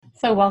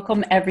So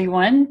welcome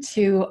everyone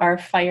to our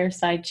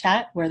fireside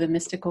chat where the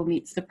mystical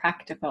meets the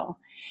practical.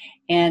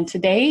 And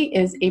today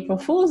is April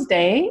Fool's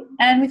Day,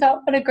 and we thought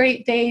what a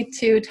great day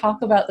to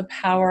talk about the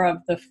power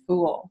of the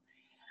Fool.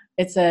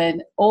 It's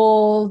an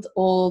old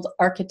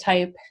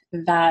archetype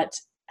that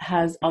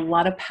has a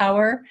lot of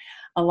power,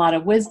 a lot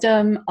of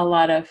wisdom, a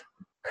lot of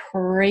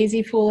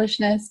crazy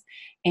foolishness,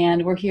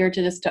 and we're here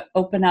to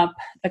open up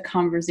the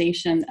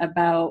conversation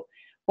about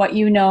what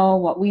you know,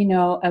 what we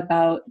know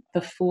about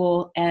the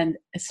Fool, and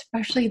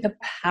especially the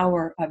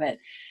power of it.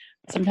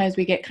 Sometimes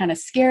we get kind of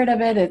scared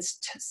of it. It's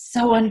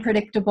so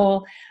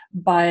unpredictable,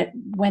 but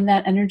when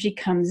that energy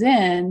comes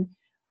in,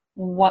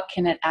 what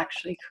can it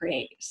actually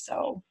create?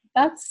 So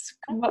that's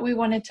what we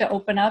wanted to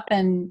open up,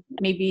 and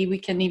maybe we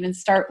can even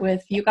start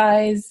with you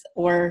guys,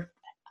 or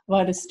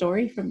what a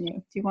story from you.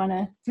 Do you want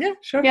to? Yeah,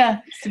 sure.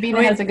 Yeah,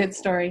 Sabina has a good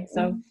story.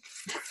 So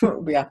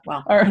yeah,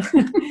 well,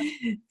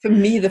 for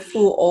me, the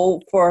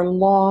Fool for a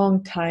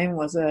long time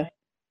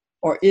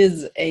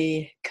is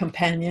a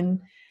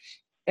companion.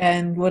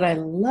 And what I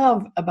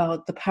love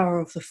about the power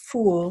of the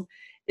Fool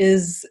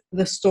is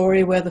the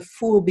story where the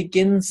Fool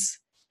begins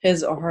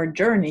his or her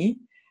journey,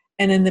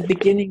 and in the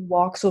beginning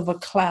walks over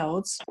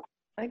clouds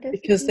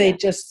because they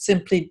just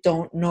simply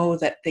don't know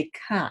that they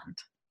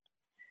can't.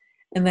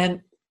 And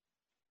then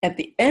at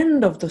the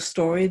end of the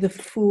story, the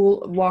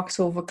Fool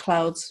walks over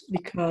clouds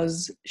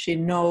because she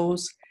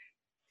knows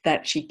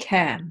that she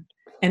can.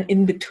 And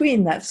in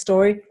between that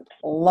story,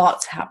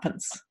 lots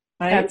happens.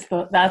 Right?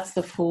 That's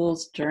the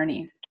Fool's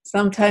journey.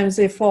 Sometimes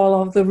they fall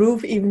off the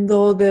roof, even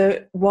though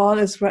the wall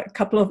is a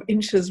couple of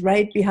inches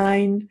right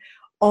behind,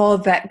 all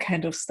that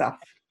kind of stuff.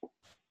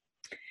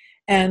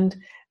 And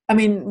I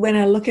mean, when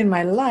I look in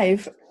my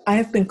life, I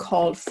have been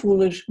called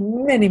foolish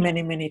many,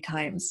 many, many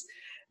times.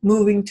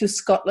 Moving to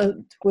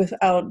Scotland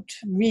without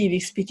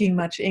really speaking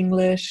much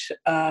English,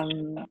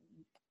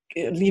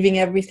 leaving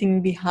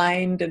everything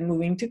behind and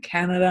moving to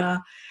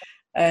Canada,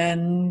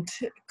 and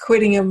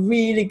quitting a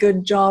really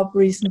good job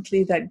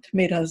recently that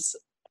made us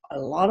a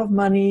lot of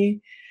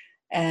money,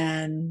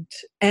 and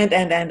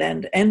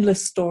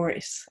endless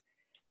stories.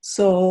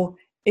 So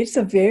it's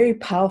a very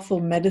powerful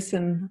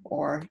medicine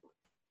or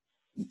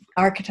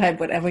archetype,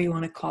 whatever you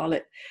want to call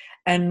it.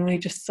 And we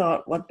just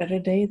thought, what better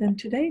day than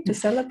today to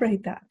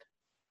celebrate that?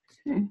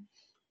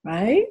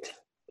 Right?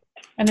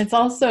 And it's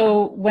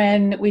also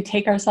when we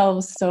take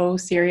ourselves so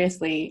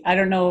seriously. I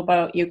don't know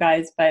about you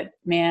guys, but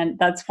man,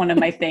 that's one of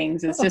my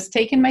things, is just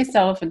taking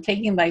myself and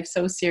taking life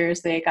so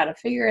seriously. I got to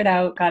figure it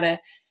out, gotta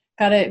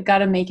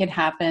make it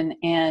happen.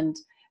 And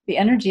the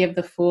energy of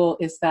the Fool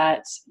is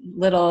that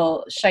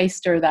little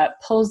shyster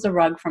that pulls the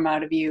rug from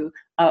out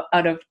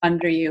of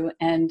under you.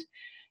 And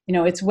you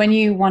know, it's when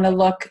you want to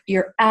look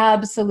your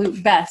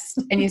absolute best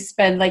and you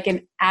spend like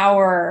an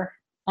hour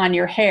on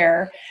your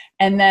hair,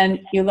 and then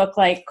you look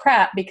like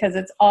crap because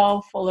it's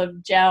all full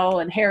of gel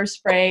and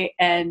hairspray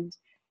and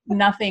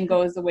nothing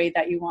goes the way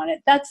that you want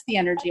it. That's the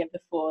energy of the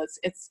Fool.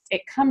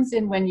 It comes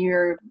in when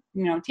you're,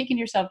 you know, taking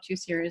yourself too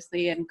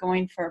seriously and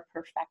going for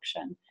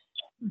perfection.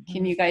 Mm-hmm.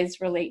 Can you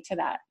guys relate to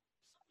that?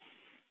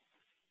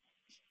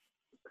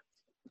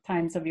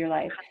 Times of your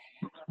life?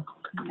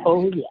 Yeah.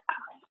 Oh yeah.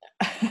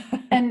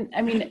 And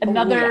I mean,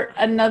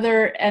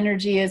 another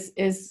energy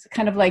is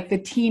kind of like the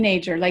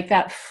teenager, like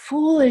that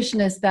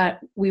foolishness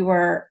that we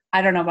were.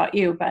 I don't know about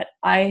you, but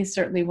I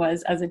certainly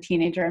was as a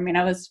teenager. I mean,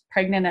 I was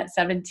pregnant at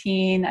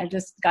 17. I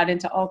just got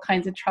into all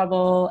kinds of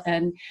trouble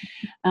and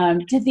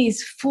did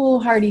these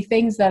foolhardy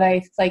things that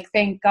I like,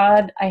 thank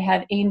God I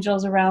had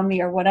angels around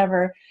me or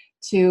whatever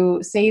to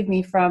save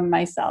me from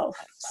myself.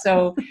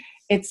 So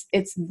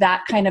it's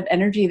that kind of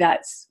energy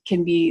that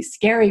can be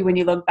scary when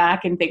you look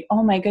back and think,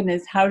 oh my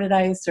goodness, how did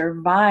I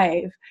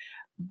survive?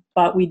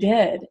 But we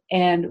did.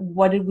 And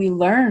what did we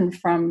learn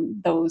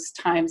from those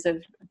times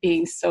of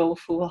being so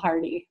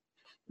foolhardy?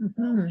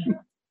 Mm-hmm.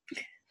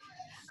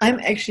 I'm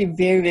actually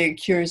very, very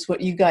curious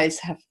what you guys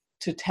have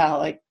to tell.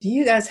 Like, do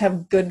you guys have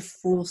a good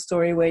Fool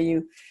story where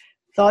you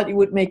thought you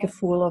would make a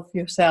fool of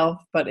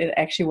yourself, but it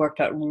actually worked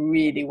out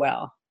really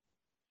well?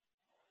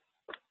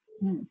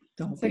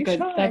 That's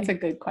a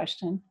good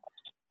question.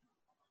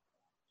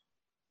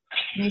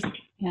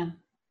 Yeah. Can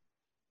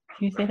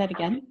you say that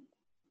again?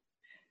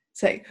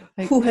 Say,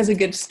 who has a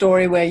good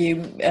story where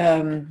you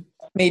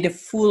made a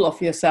fool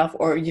of yourself,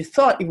 or you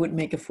thought you would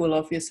make a fool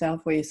of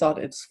yourself, where you thought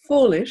it's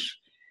foolish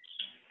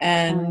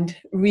and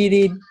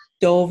really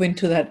dove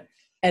into that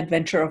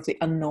adventure of the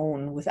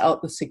unknown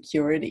without the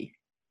security?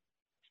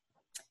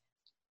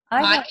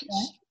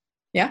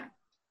 Yeah.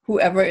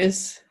 Whoever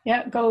is.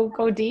 Yeah,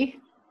 go Dee.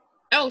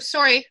 Oh,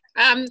 sorry.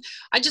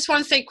 I just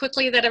want to say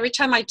quickly that every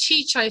time I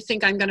teach, I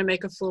think I'm going to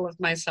make a fool of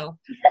myself.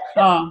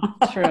 Oh,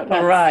 true.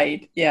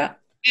 Right. Yeah.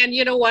 And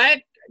you know what?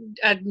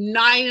 At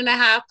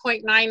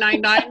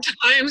 9.999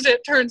 times,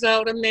 it turns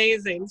out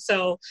amazing.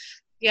 So,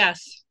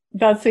 yes.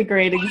 That's a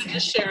great example. To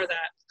share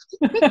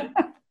that.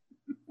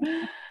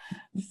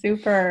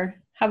 Super.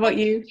 How about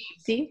you,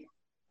 Dee?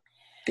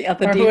 The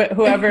other or D.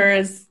 Whoever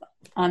is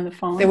on the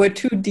phone. There were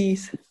two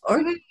Ds. Oh,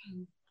 yeah.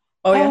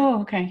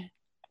 Oh, okay.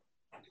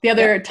 The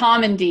other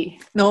Tom and Dee.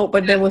 No,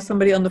 but there was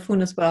somebody on the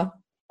phone as well.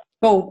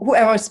 Oh,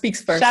 whoever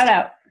speaks first. Shout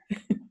out.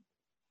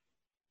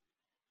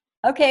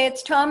 Okay,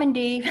 it's Tom and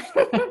Dee.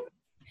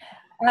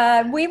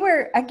 We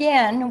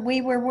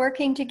were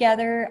working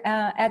together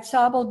at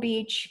Sauble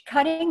Beach,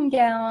 cutting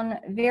down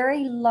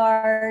very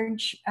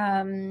large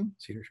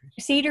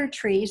cedar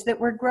trees that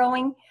were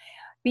growing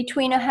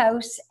between a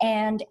house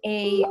and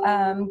a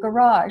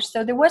garage.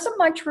 So there wasn't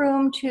much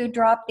room to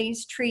drop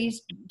these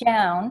trees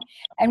down,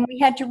 and we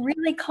had to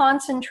really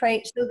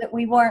concentrate so that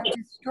we weren't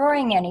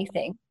destroying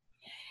anything.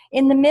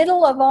 In the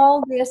middle of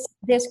all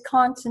this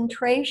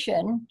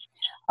concentration,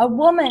 a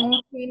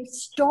woman came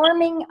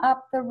storming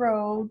up the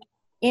road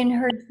in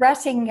her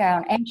dressing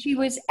gown, and she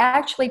was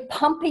actually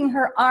pumping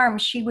her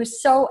arms. She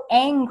was so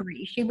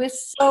angry. She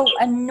was so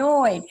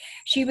annoyed.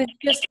 She was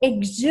just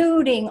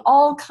exuding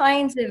all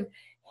kinds of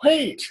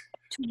hate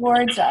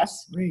towards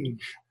us.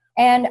 Rage.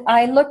 And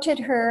I looked at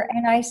her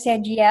and I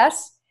said,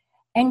 yes.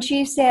 And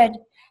she said,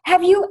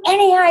 have you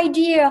any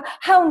idea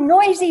how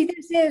noisy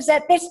this is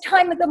at this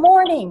time of the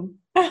morning?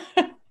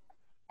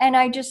 And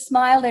I just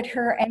smiled at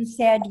her and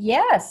said,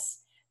 yes.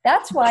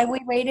 That's why we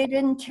waited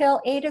until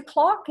 8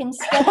 o'clock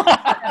instead of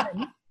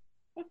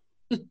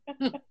 7.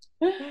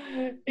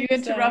 You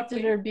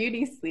interrupted her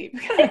beauty sleep.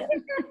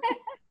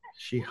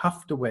 She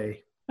huffed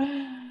away.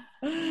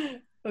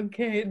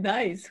 Okay,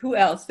 nice. Who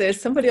else? There's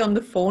somebody on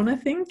the phone, I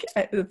think.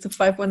 It's a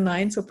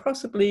 519, so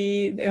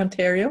possibly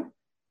Ontario.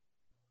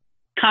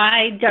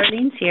 Hi,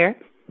 Darlene's here.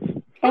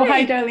 Oh,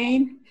 hi,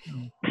 Darlene.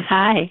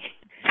 Hi.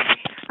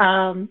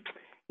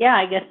 Yeah,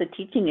 I guess the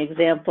teaching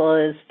example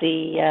is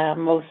the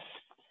most.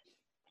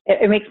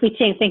 It makes me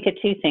think of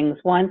two things.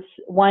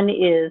 One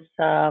is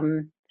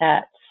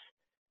that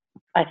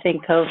I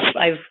think of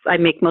I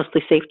make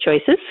mostly safe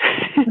choices,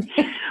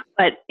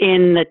 but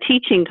in the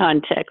teaching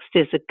context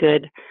is a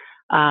good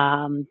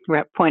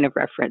point of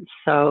reference.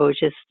 So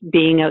just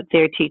being out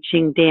there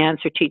teaching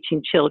dance or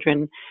teaching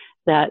children,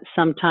 that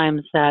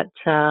sometimes that's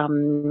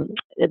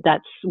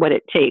what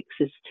it takes,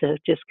 is to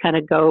just kind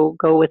of go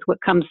with what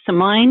comes to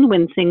mind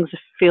when things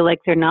feel like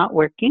they're not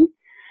working.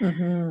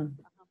 Mm-hmm.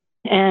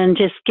 And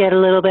just get a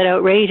little bit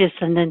outrageous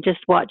and then just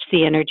watch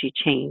the energy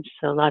change.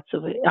 So lots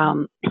of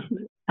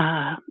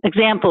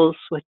examples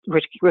with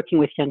working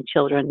with young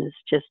children is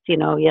just,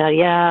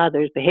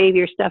 there's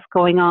behavior stuff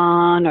going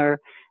on, or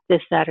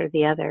this, that, or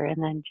the other.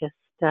 And then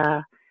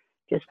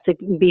just to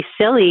be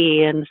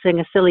silly and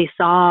sing a silly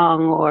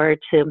song, or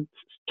to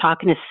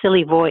talk in a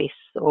silly voice,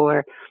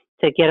 or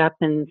to get up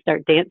and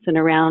start dancing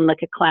around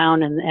like a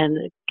clown, and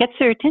it gets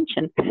their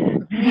attention.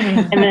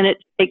 And then it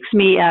takes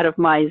me out of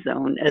my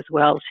zone as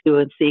well too,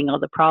 and seeing all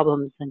the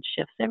problems, and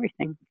shifts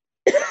everything.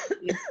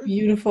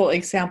 Beautiful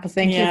example.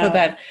 Thank you for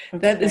that.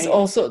 That is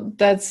also,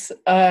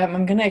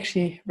 I'm going to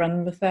actually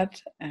run with that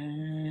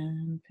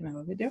and pin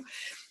our video.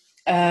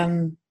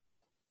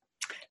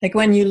 Like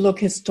when you look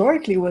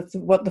historically with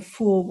what the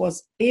Fool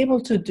was able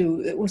to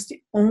do, it was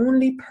the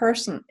only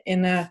person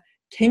in a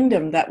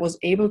kingdom that was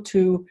able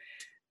to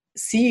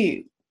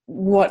see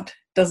what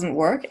doesn't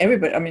work.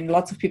 Everybody,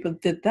 lots of people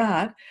did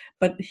that,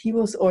 but he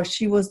was, or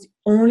she was, the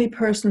only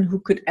person who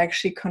could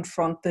actually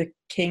confront the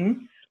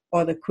king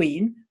or the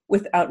queen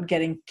without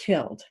getting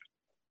killed.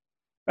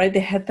 Right? They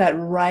had that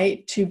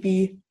right to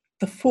be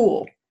the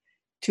fool,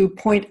 to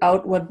point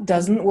out what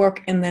doesn't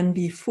work and then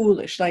be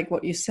foolish, like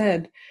what you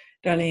said,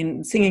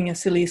 Darlene, singing a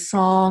silly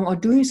song or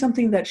doing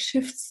something that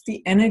shifts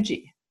the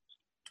energy.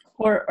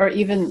 Or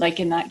even like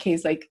in that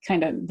case, like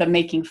kind of the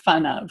making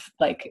fun of,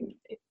 like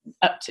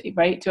up to,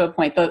 right, to a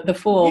point. The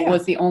fool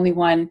was the only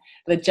one,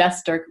 the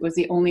jester was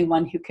the only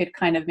one who could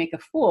kind of make a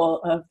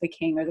fool of the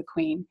king or the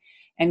queen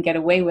and get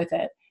away with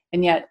it.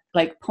 And yet,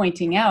 like,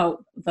 pointing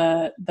out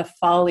the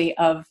folly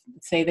of,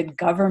 say, the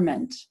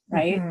government,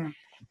 right? Mm-hmm.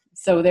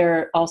 So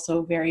they're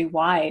also very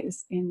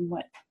wise in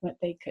what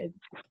they could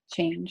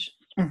change.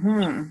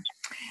 Mm-hmm.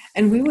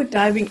 And we were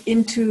diving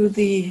into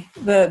the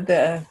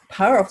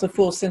power of the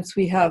Fool, since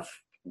we have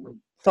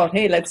thought,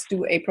 hey, let's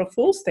do April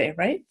Fool's Day,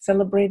 right?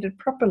 Celebrate it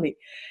properly.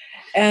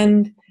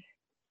 And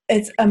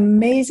it's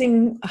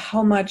amazing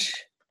how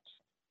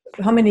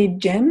many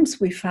gems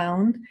we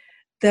found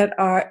that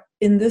are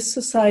in this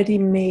society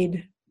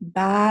made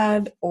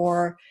bad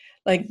or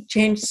like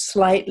changed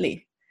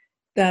slightly,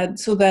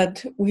 so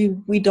that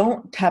we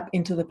don't tap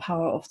into the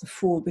power of the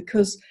Fool,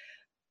 because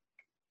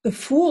the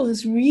Fool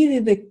is really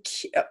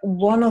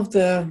one of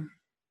the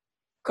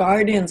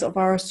guardians of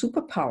our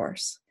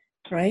superpowers,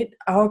 right?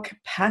 Our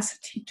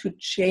capacity to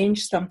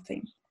change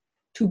something,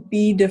 to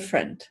be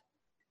different,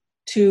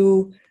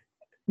 to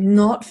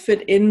not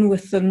fit in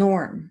with the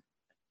norm.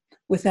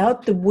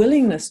 Without the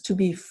willingness to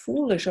be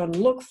foolish or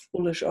look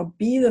foolish or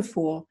be the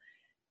fool,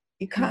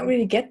 you can't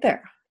really get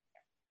there,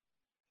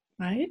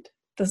 right?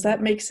 Does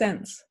that make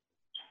sense?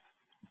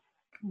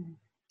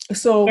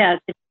 So yeah,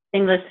 it's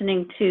interesting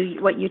listening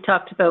to what you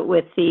talked about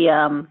with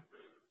the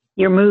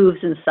your moves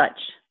and such.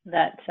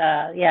 That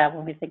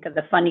when we think of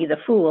the funny, the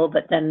fool,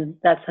 but then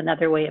that's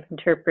another way of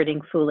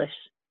interpreting foolish.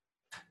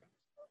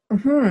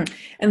 Mm-hmm.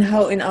 And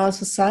how in our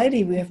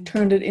society we have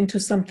turned it into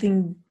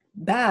something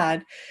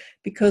bad,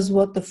 because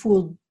what the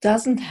Fool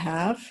doesn't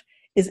have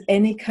is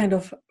any kind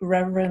of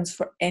reverence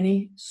for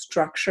any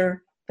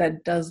structure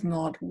that does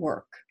not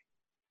work.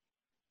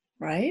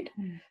 Right?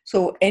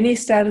 So any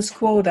status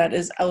quo that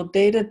is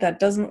outdated, that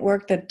doesn't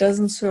work, that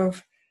doesn't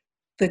serve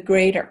the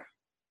greater,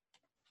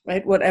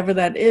 right? Whatever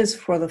that is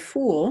for the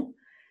Fool.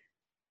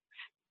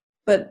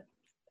 But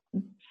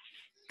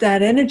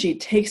that energy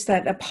takes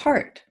that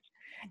apart.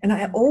 And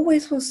I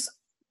always was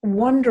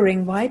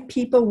wondering why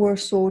people were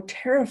so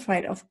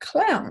terrified of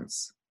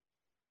clowns.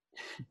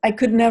 I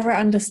could never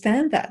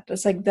understand that.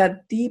 It's like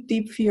that deep,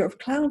 deep fear of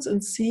clowns,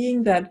 and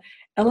seeing that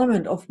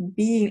element of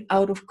being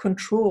out of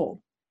control.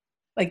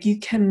 Like, you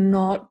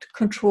cannot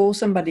control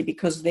somebody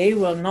because they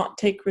will not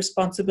take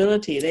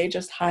responsibility. They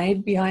just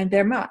hide behind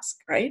their mask,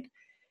 right?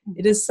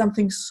 It is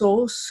something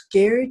so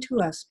scary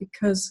to us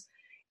because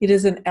it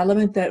is an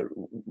element that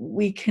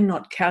we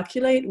cannot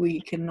calculate,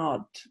 we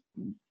cannot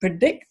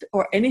predict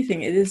or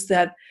anything. It is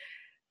that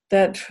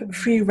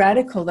free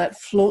radical that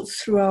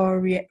floats through our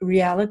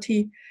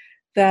reality,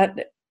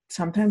 that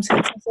sometimes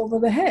hits us over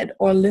the head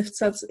or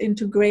lifts us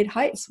into great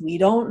heights. We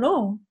don't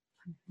know,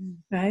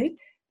 right?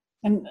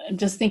 And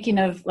just thinking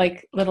of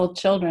like little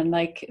children,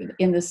 like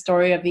in the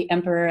story of the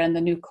emperor and the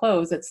new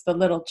clothes, it's the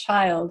little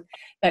child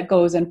that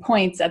goes and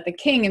points at the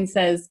king and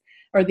says,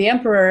 or the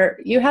emperor,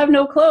 you have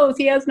no clothes,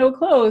 he has no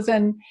clothes.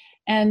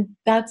 And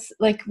that's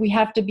like, we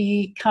have to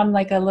become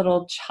like a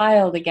little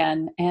child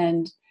again.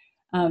 And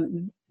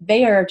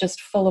they are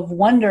just full of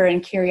wonder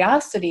and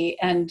curiosity,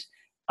 and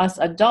us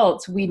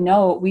adults, we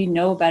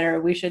know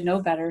better, we should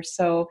know better.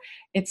 So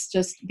it's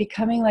just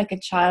becoming like a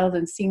child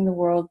and seeing the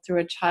world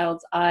through a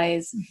child's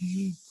eyes,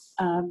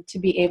 to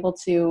be able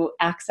to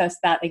access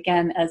that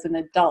again as an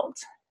adult,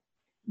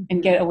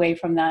 and get away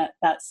from that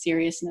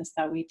seriousness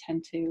that we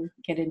tend to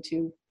get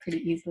into pretty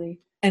easily.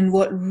 And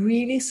what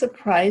really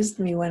surprised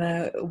me when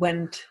I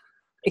went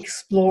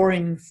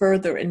exploring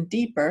further and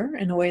deeper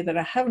in a way that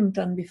I haven't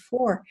done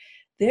before,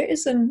 there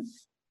is an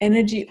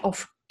energy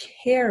of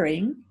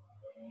caring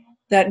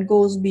that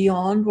goes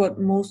beyond what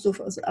most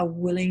of us are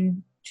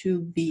willing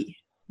to be.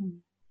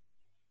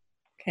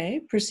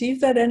 Okay,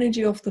 perceive that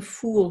energy of the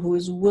Fool who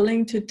is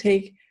willing to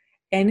take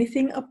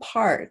anything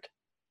apart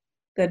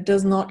that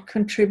does not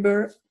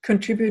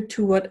contribute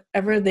to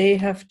whatever they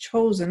have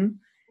chosen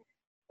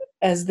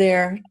as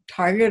their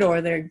target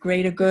or their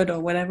greater good, or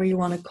whatever you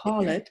want to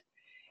call it.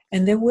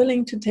 And they're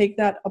willing to take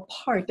that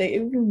apart. They're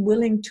even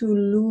willing to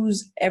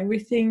lose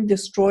everything,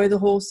 destroy the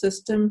whole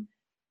system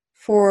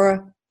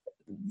for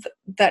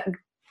that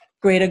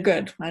greater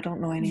good. I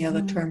don't know any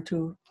other term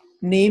to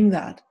name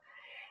that.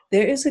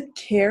 There is a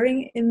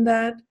caring in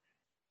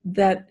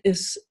that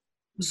is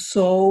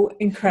so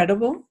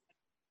incredible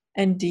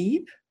and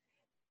deep.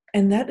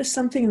 And that is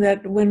something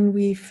that when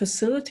we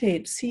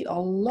facilitate, see a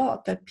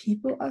lot, that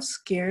people are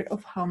scared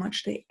of how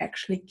much they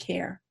actually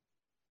care.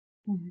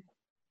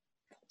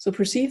 So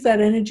perceive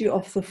that energy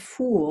of the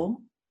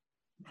Fool,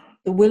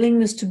 the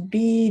willingness to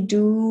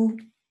do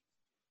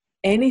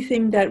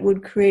anything that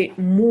would create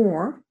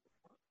more.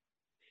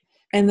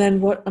 And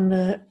then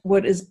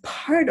what is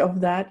part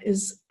of that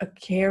is a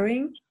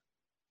caring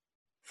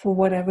for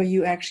whatever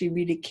you actually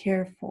really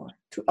care for,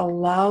 to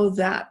allow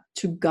that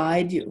to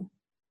guide you.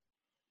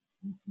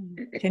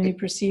 Can you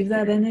perceive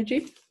that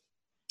energy?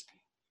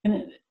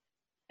 And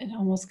it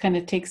almost kind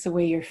of takes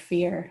away your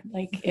fear.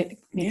 Like, it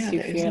makes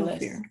you fearless. No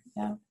fear.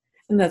 Yeah.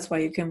 And that's why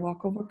you can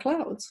walk over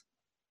clouds.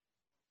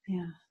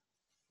 Yeah.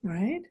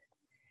 Right?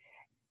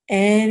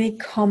 Any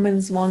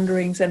comments,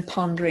 wonderings, and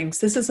ponderings?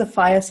 This is a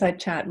fireside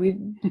chat.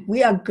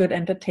 We are good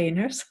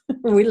entertainers.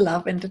 We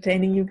love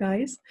entertaining you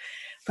guys.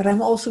 But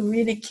I'm also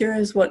really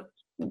curious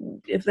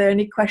if there are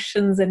any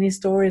questions, any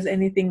stories,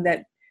 anything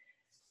that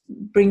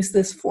brings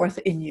this forth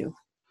in you.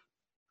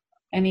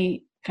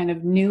 Any kind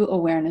of new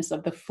awareness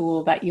of the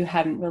Fool that you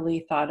hadn't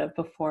really thought of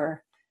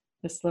before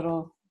this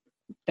little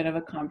bit of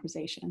a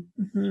conversation.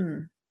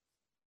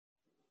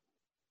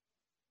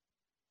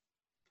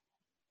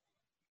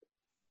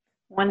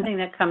 One thing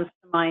that comes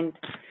to mind,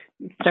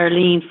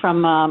 Darlene,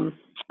 from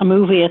a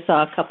movie I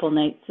saw a couple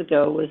nights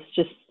ago, was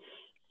just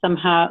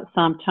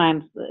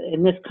sometimes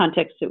in this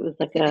context, it was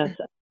like a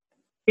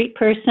street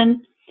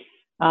person,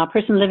 a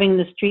person living in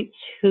the streets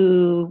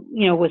who,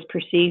 was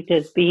perceived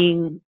as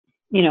being,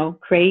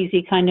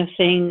 crazy kind of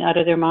thing, out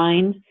of their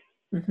mind.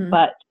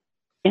 But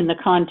in the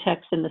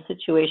context and the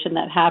situation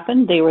that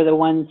happened, they were the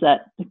ones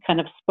that kind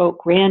of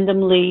spoke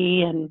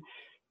randomly and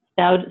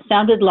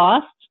sounded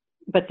lost,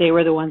 but they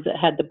were the ones that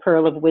had the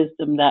pearl of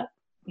wisdom that,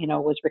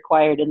 was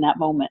required in that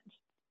moment,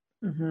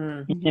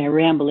 in their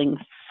ramblings.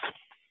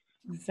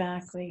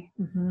 Exactly.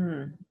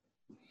 And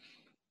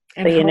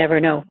so you never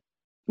know.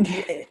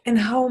 And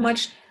how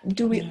much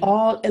do we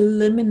all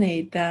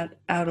eliminate that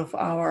out of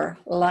our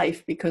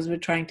life because we're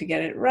trying to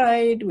get it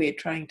right, we're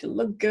trying to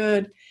look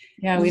good.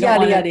 Yeah, we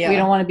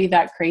don't want to be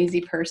that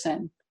crazy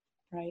person,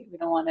 right? We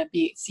don't want to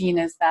be seen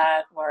as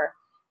that, or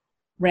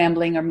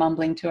rambling or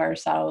mumbling to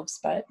ourselves,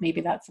 but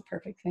maybe that's the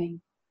perfect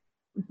thing.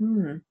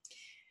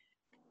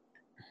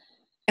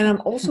 And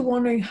I'm also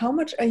wondering, how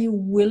much are you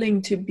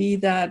willing to be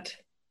that?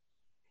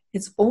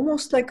 It's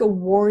almost like a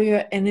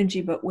warrior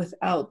energy, but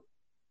without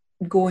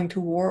going to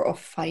war or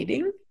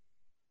fighting,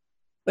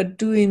 but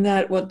doing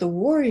that, what the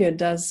warrior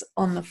does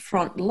on the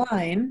front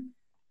line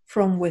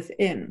from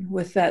within,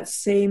 with that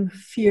same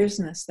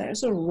fierceness.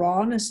 There's a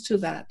rawness to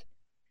that.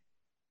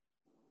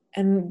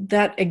 And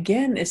that,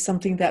 again, is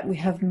something that we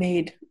have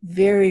made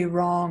very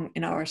wrong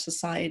in our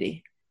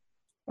society,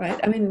 right?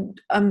 I mean,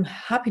 I'm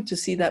happy to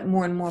see that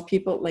more and more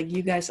people like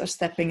you guys are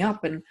stepping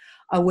up and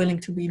are willing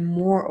to be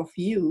more of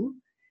you.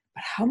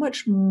 But how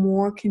much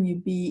more can you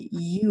be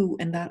you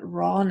in that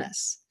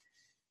rawness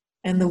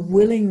and the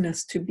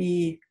willingness to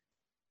be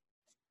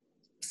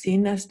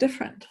seen as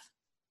different?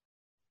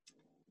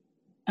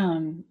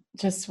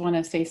 Just want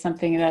to say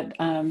something that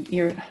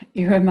you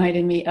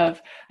reminded me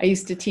of. I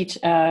used to teach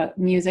a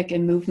music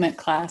and movement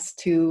class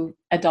to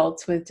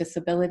adults with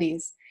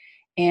disabilities,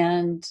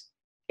 and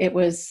it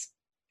was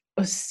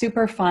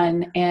super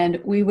fun. And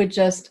we would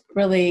just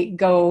really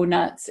go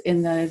nuts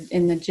in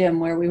the gym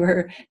where we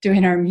were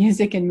doing our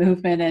music and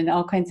movement and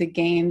all kinds of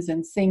games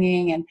and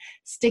singing and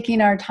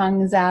sticking our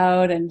tongues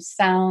out and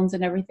sounds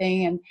and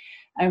everything. And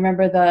I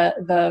remember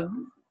the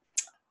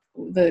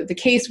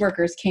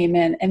caseworkers came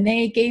in and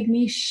they gave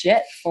me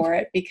shit for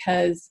it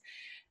because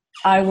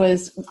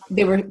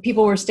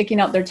people were sticking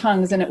out their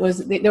tongues, and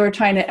they were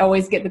trying to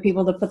always get the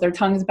people to put their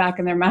tongues back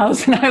in their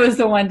mouths. And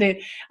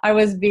I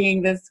was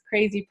being this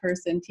crazy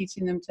person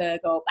teaching them to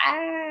go,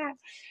 ah.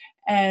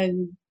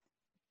 And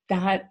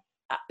that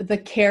the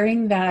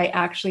caring that I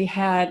actually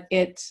had,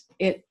 it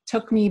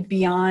took me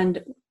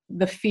beyond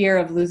the fear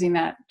of losing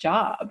that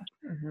job.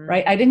 Mm-hmm.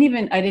 Right. I didn't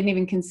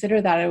even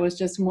consider that. I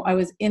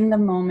was in the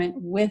moment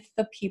with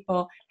the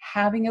people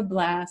having a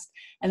blast.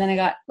 And then I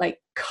got like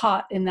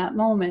caught in that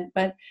moment.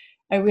 But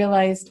I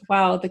realized,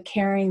 wow, the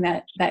caring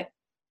that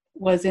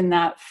was in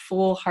that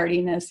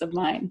foolhardiness of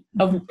mine,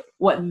 mm-hmm. of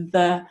what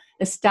the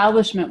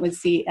establishment would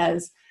see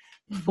as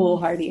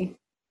foolhardy.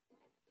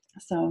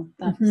 So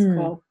that's mm-hmm.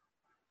 cool.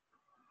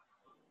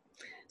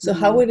 So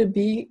how would it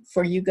be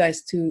for you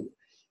guys to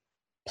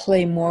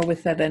play more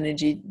with that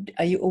energy?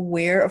 Are you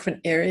aware of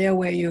an area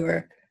where you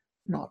are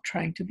not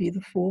trying to be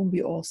the fool and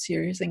be all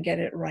serious and get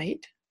it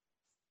right?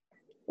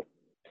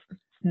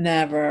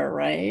 Never,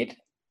 right?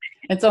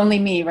 It's only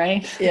me,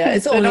 right? Yeah,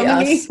 it's only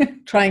us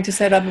trying to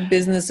set up a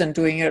business and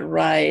doing it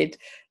right,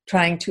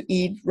 trying to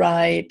eat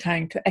right,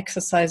 trying to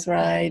exercise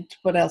right.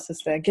 What else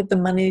is there? Get the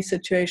money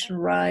situation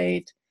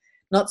right.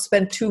 Not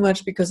spend too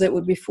much, because it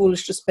would be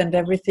foolish to spend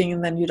everything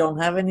and then you don't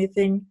have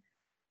anything.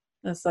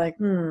 It's like,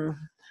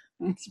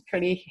 It's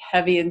pretty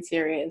heavy and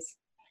serious.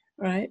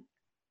 Right?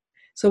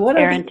 So what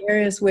are the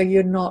areas where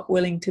you're not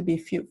willing to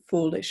be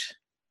foolish?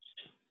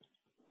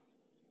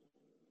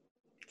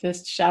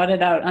 Just shout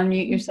it out.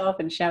 Unmute yourself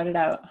and shout it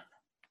out.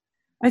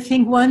 I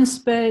think one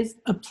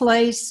a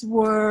place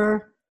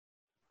where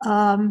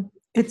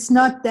it's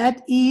not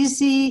that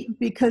easy,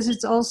 because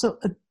it's also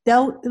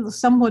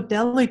somewhat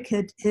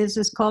delicate,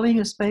 is calling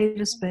a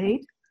spade a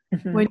spade.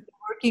 Mm-hmm. When you're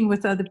working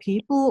with other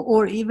people,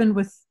 or even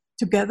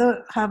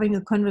together having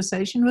a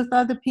conversation with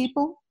other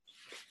people.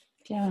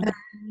 Yeah.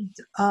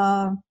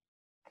 And,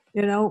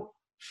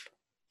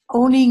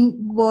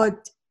 owning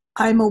what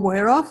I'm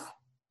aware of,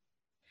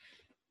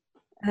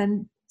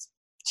 and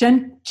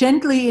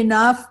gently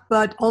enough,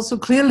 but also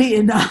clearly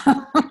enough,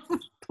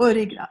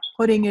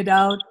 putting it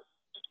out.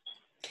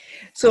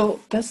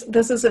 So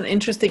this is an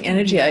interesting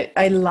energy.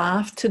 I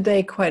laughed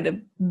today quite a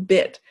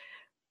bit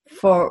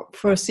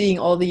for seeing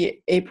all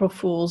the April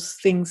Fool's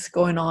things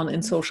going on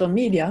in social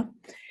media,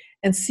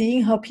 and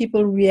seeing how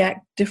people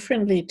react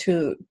differently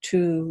to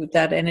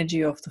that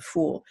energy of the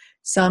fool.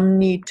 Some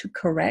need to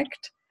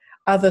correct,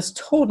 others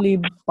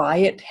totally buy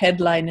it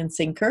headline and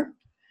sinker.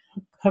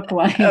 Hook,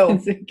 line,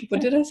 and sinker. What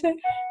did I say?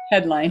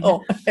 Headline.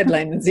 Oh,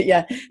 headline and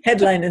yeah,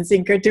 headline and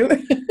sinker too.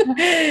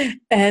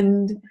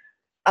 And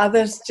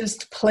others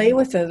just play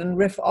with it and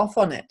riff off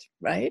on it,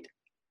 right?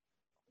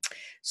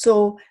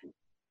 So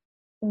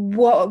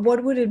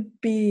what would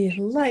it be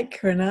like,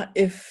 Herna,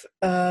 if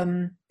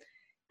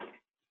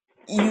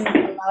you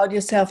allowed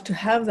yourself to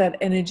have that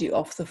energy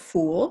of the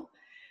fool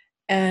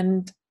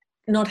and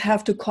not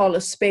have to call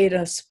a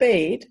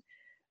spade,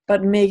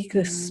 but make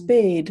the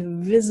spade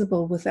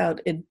visible without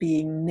it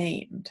being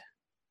named?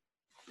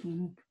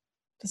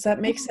 Does that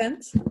make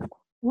sense?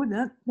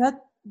 Oh,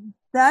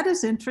 that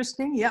is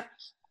interesting. Yep.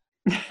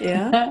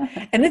 Yeah.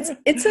 And it's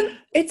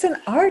an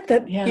art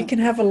that you can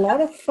have a lot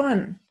of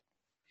fun.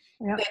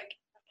 Yeah. Like,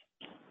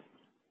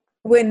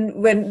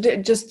 when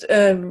just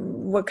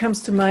what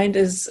comes to mind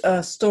is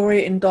a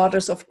story in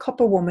Daughters of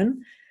Copper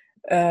Woman,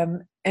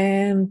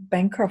 and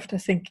Bancroft, I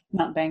think.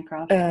 Not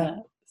Bancroft,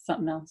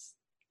 something else.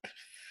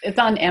 It's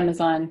on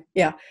Amazon.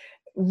 Yeah,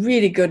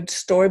 really good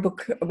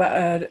storybook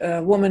about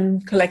a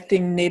woman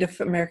collecting Native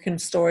American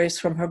stories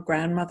from her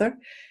grandmother,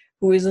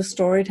 who is a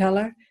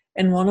storyteller,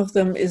 and one of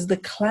them is the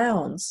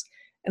clowns,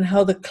 and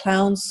how the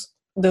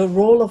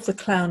role of the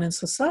clown in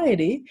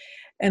society.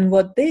 And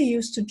what they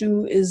used to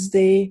do is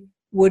they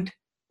would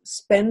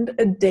spend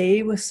a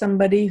day with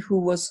somebody who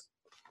was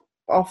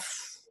off,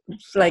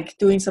 like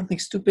doing something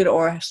stupid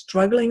or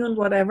struggling on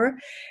whatever,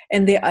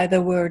 and they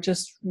either were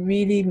just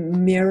really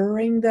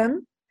mirroring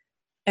them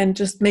and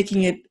just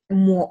making it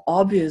more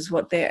obvious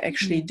what they're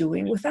actually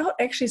doing without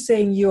actually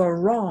saying you're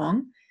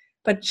wrong,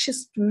 but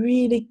just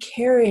really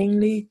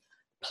caringly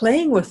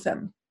playing with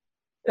them,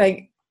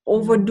 like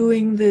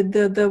overdoing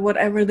the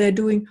whatever they're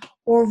doing,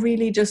 or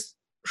really just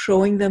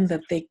showing them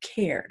that they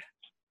cared,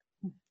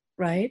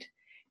 right?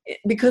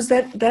 Because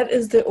that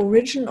is the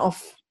origin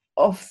of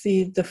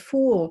the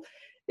Fool,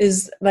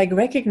 is like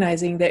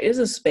recognizing there is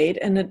a spade,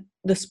 and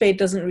the spade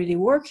doesn't really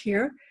work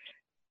here,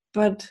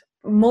 but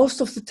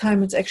most of the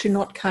time it's actually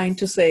not kind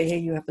to say, hey,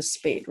 you have a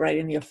spade right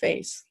in your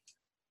face.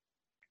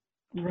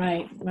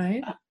 Right.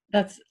 Right.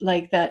 That's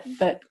like that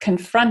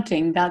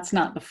confronting, that's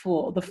not the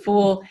Fool. The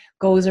Fool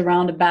goes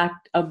around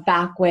a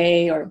back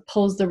way, or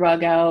pulls the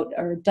rug out,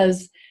 or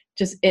does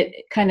just,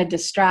 it kind of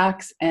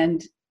distracts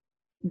and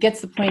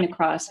gets the point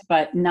across,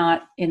 but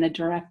not in a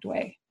direct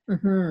way.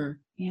 Mm-hmm.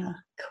 Yeah,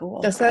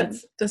 cool. Does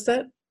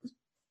that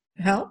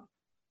help?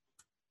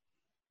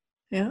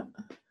 Yeah.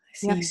 I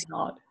see you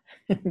nod.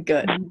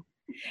 Good.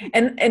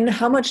 And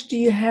how much do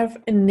you have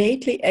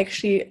innately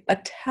actually a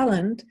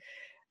talent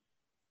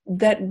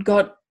that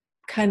got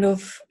kind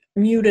of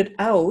muted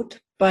out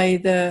by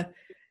the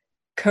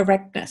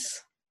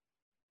correctness?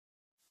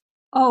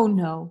 Oh,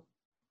 no.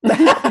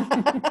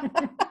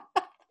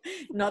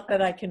 Not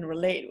that I can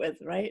relate with,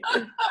 right?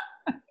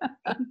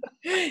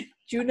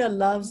 Juna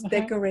loves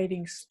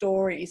decorating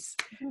stories,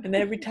 and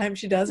every time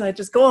she does, I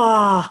just go,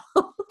 ah.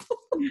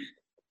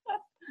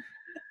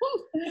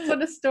 That's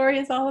what a story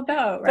is all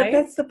about, right? But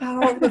that's the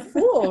power of the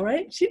Fool,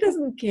 right? She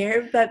doesn't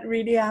care if that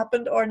really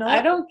happened or not.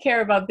 I don't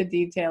care about the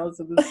details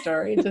of the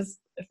story, just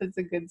if it's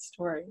a good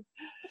story.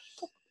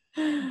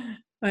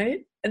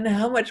 Right? And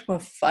how much more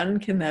fun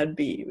can that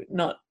be?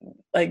 Not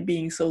like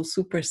being so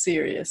super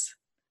serious.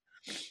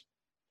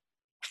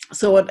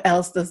 So what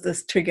else does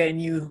this trigger in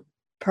you,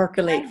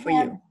 percolate for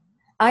you?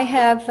 I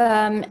have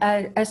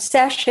a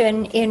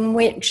session in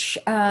which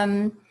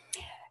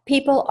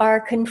people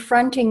are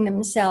confronting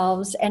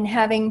themselves and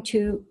having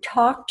to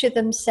talk to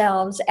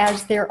themselves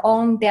as their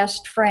own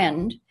best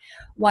friend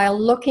while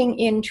looking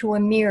into a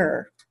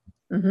mirror.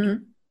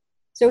 Mm-hmm.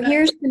 So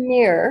here's the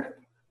mirror.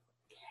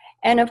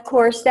 And of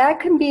course, that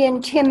can be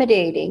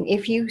intimidating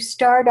if you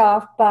start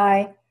off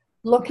by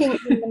looking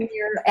in the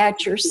mirror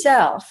at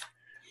yourself.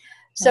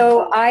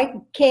 So I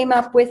came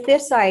up with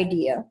this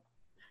idea.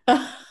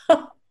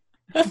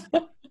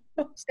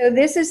 So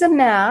this is a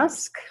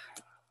mask,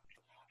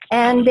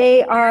 and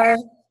they are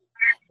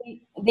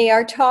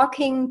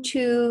talking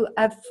to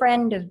a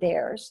friend of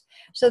theirs.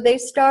 So they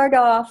start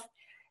off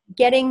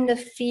getting the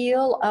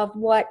feel of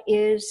what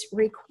is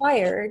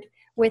required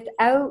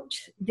without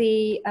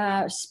the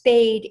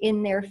spade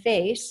in their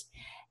face.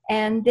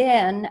 And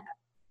then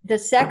the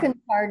second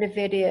part of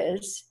it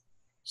is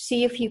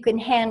see if you can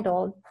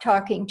handle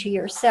talking to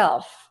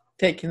yourself.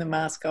 Taking the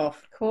mask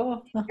off.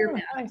 Cool.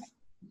 Nice.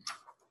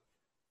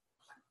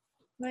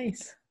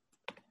 Nice.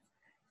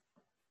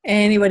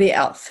 Anybody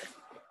else?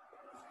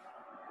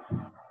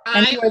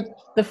 Anyway,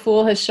 the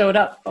Fool has showed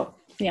up. Oh,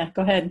 yeah,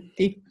 go ahead.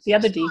 The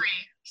other D.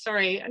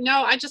 Sorry.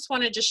 No, I just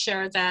wanted to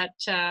share that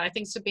I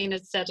think Sabine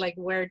had said, like,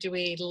 where do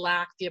we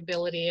lack the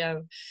ability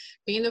of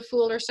being the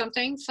Fool or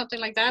something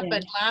like that. Yeah.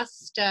 But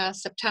last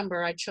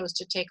September, I chose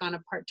to take on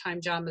a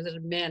part-time job as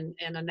an admin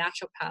in a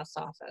naturopath's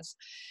office.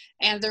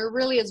 And there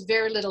really is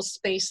very little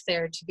space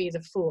there to be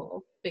the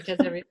Fool, because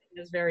everything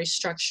is very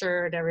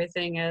structured.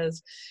 Everything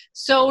is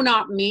so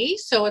not me.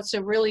 So it's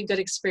a really good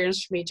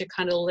experience for me to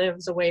kind of live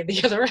the way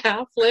the other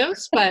half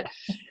lives. But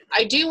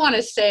I do want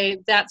to say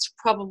that's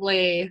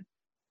probably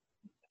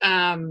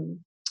an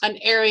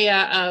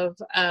area of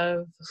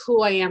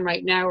who I am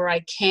right now where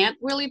I can't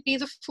really be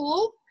the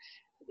Fool.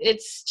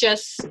 It's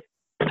just,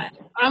 I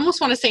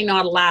almost want to say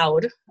not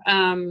allowed,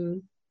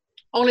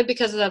 only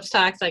because of the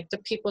fact, like, the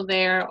people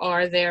there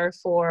are there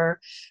for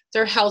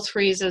their health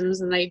reasons,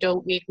 and they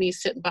don't need me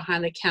sitting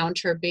behind the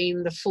counter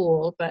being the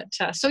Fool. But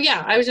so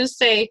yeah, I would just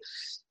say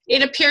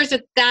it appears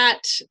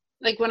that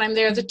like when I'm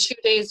there, the 2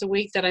 days a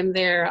week that I'm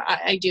there,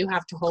 I do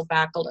have to hold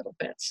back a little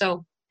bit.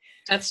 So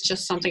that's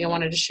just something I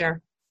wanted to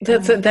share.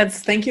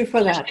 That's thank you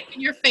for that.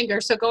 Shaking your finger,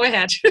 so go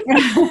ahead. She's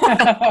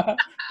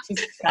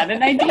got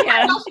an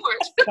idea.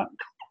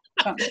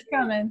 Something's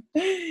coming.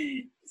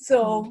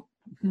 So,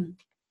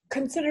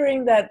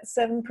 considering that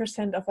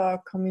 7% of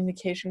our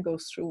communication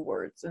goes through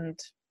words, and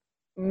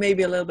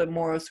maybe a little bit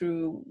more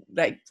through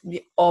like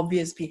the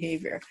obvious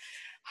behavior,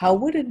 how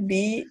would it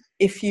be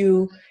if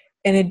you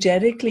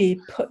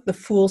energetically put the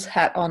Fool's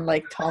hat on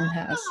like Tom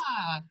has?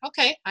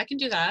 Okay, I can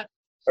do that.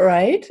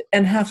 Right?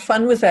 And have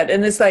fun with that.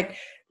 And it's like,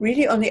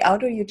 really, on the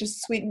outer, you're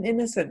just sweet and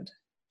innocent.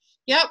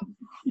 Yep,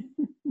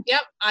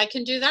 I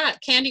can do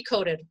that. Candy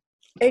coated.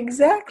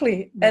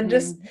 Exactly. And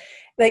just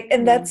like,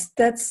 and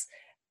that's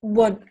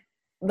what,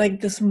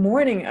 like, this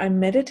morning I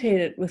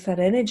meditated with that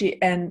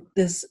energy, and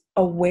this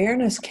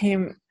awareness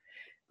came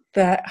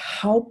that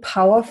how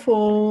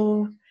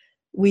powerful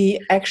we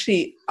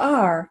actually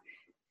are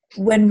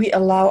when we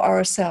allow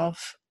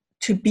ourselves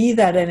to be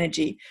that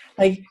energy.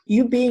 Like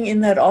you being in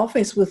that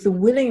office with the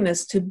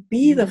willingness to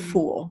be the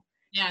fool.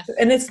 Yes.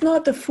 And it's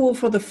not the fool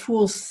for the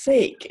fool's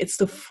sake. It's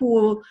the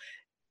fool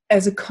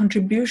as a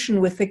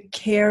contribution with a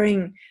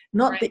caring,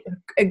 not the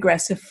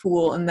aggressive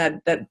fool and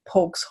that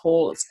pokes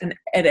holes and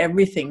at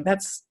everything.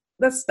 That's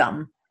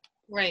dumb.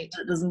 Right.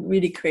 It doesn't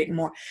really create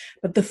more.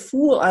 But the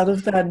fool out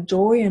of that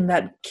joy and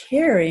that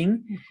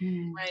caring.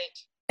 Right.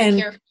 And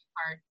Careful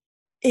part.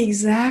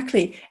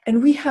 exactly.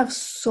 And we have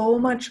so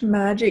much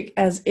magic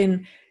as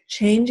in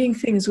changing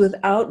things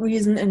without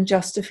reason and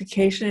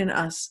justification in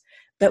us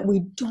that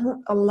we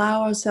don't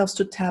allow ourselves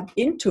to tap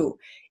into,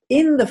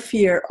 in the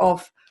fear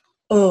of,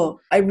 oh,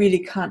 I really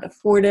can't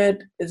afford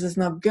it, this is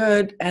not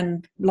good,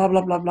 and blah,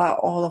 blah, blah, blah,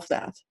 all of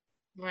that.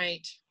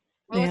 Right.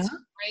 Well, Yeah. it's a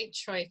great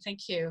choice.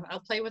 Thank you. I'll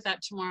play with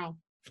that tomorrow.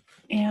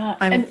 Yeah.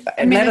 And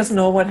I mean, let us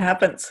know what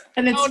happens.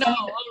 And it's Oh, no. funny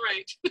All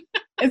right.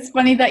 it's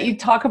funny that you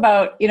talk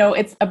about, you know,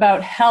 it's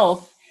about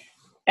health,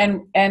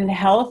 and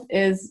health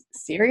is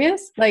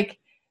serious. Like,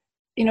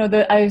 you know,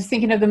 I was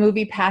thinking of the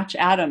movie Patch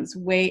Adams,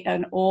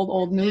 an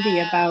old movie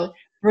about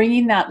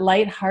bringing that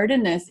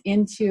lightheartedness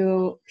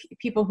into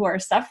people who are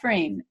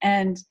suffering,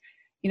 and,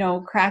 you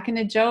know, cracking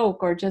a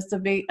joke or just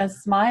a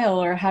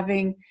smile, or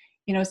having,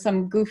 you know,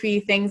 some goofy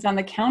things on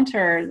the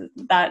counter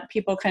that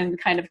people can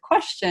kind of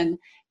question.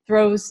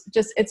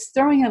 It's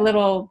throwing a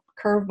little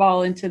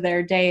curveball into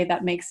their day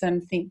that makes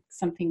them think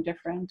something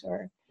different,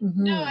 or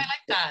No, I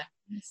like that.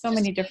 so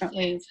many different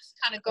ways. Just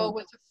kind of go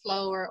with the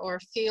flow, or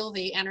feel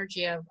the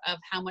energy of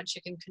how much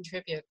you can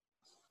contribute.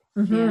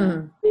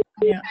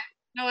 Yeah.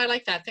 No, I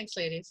like that. Thanks,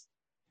 ladies.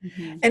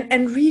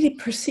 And really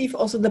perceive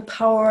also the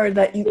power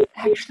that you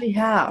actually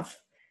have.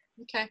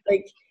 Okay.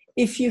 Like,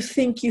 if you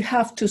think you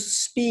have to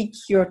speak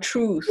your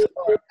truth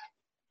or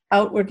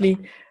outwardly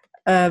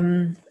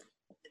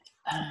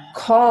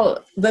call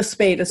the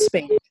spade a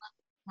spade,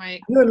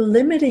 Right. you're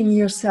limiting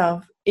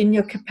yourself in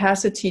your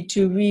capacity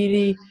to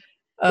really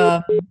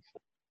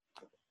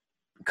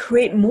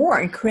create more,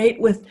 and create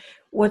with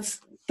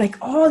what's like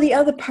all the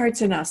other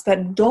parts in us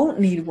that don't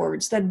need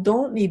words, that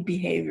don't need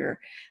behavior,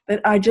 that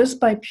are just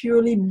by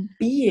purely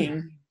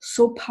being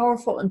so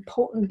powerful and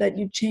potent that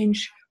you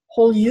change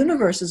whole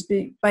universes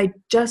by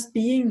just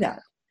being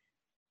that.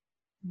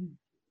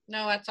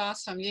 No, that's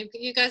awesome.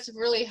 You guys have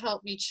really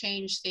helped me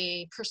change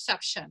the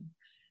perception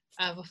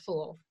of a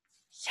fool.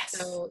 Yes.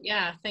 So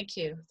yeah, thank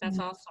you. That's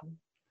awesome.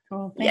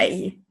 Cool.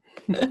 Yay.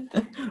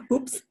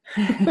 Oops.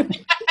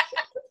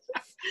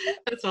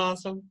 That's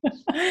awesome.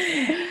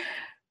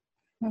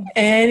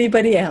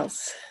 Anybody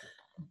else?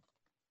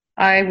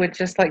 I would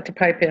just like to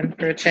pipe in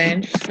for a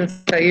change,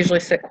 since I usually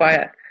sit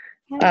quiet.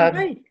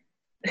 Right.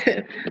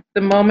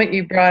 The moment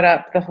you brought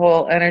up the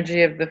whole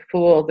energy of the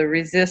fool, the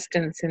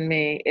resistance in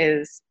me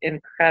is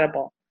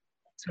incredible.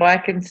 So I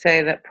can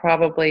say that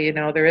probably, you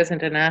know, there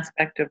isn't an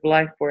aspect of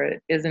life where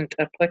it isn't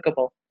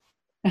applicable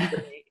for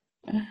me.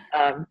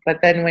 But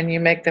then when you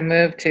make the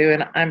move to,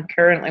 and I'm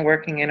currently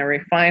working in a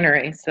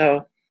refinery,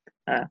 so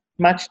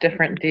much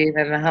different, Dee,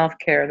 than the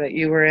healthcare that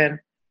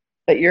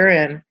you're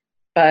in,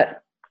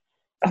 but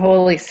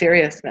holy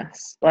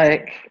seriousness.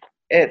 Like,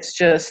 it's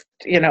just,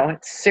 you know,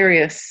 it's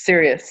serious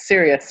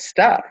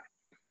stuff.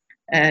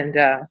 And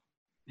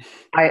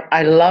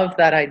I love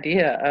that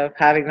idea of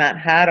having that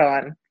hat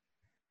on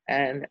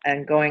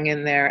and going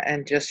in there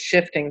and just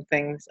shifting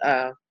things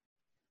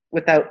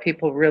without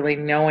people really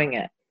knowing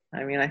it.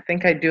 I mean, I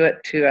think I do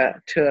it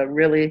to a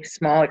really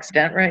small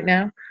extent right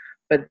now,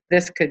 but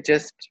this could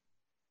just,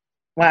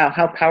 wow,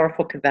 how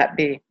powerful could that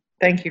be?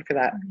 Thank you for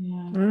that.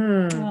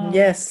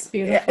 Yes.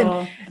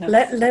 Beautiful. And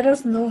let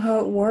us know how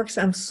it works.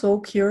 I'm so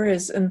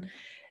curious. And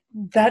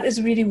that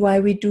is really why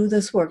we do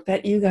this work,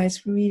 that you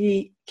guys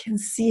really can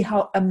see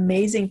how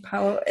amazingly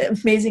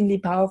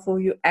powerful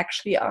you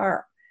actually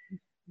are.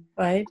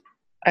 Right?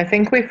 I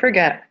think we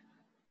forget.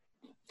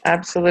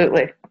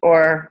 Absolutely.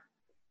 Or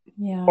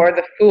Yeah. or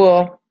the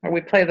fool, or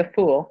we play the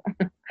fool.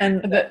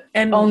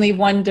 And only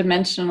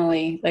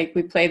one-dimensionally, like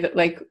we play that,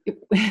 like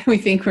we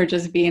think we're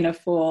just being a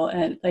fool,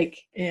 and like,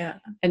 yeah,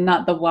 and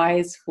not the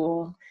wise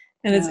fool.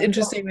 and it's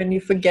interesting when you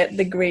forget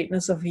the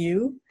greatness of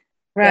you,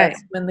 Right.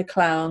 that's when the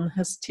clown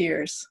has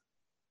tears,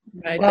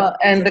 right? Well,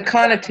 and the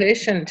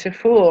connotation to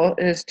fool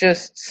is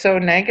just so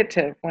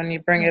negative when you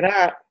bring it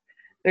up.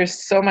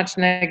 There's so much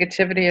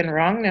negativity and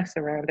wrongness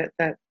around it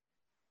that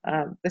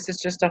this is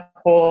just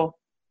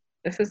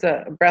this is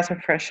a breath of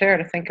fresh air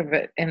to think of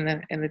it in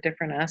the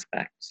different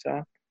aspects.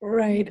 So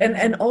right,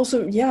 and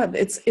also, yeah,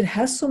 it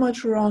has so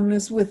much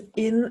wrongness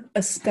within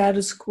a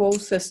status quo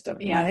system,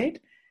 right?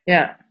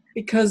 Yeah,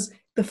 because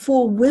the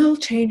fool will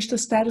change the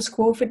status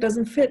quo if it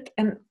doesn't fit.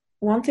 And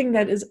one thing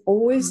that is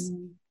always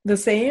the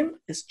same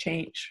is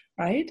change,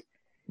 right?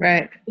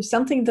 Right. If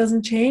something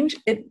doesn't change,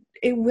 it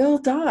will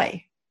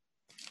die.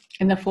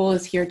 And the fool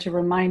is here to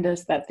remind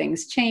us that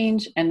things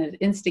change, and it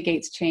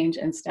instigates change,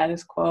 and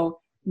status quo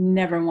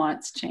never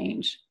wants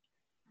change,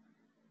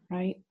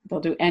 right? They'll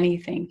do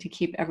anything to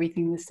keep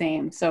everything the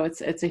same. So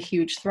it's a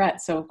huge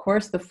threat. So of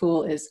course the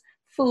fool is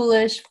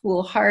foolish,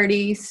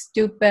 foolhardy,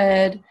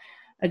 stupid,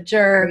 a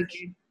jerk,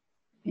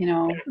 you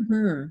know,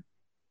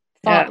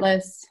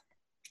 thoughtless.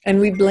 And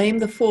we blame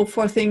the fool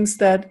for things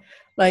that,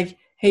 like,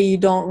 hey, you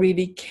don't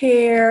really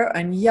care,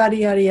 and yada,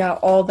 yada, yada,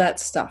 all that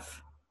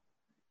stuff.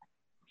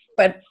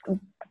 But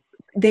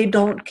they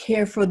don't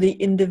care for the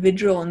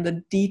individual and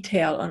the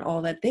detail and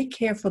all that. They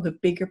care for the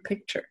bigger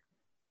picture.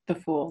 The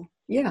fool.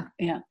 Yeah.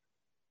 Yeah.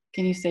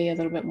 Can you say a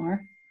little bit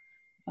more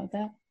about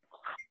that?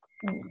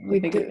 We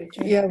did.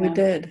 Yeah, we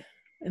did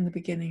in the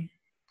beginning.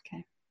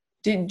 Okay.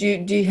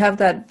 Do you have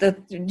that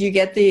do you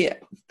get the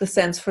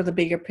sense for the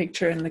bigger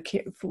picture and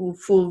the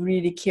fool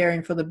really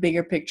caring for the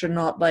bigger picture,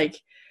 not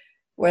like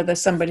whether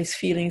somebody's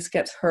feelings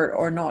gets hurt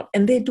or not,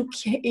 and they do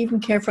even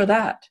care for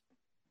that.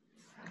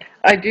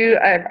 I do.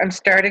 I'm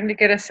starting to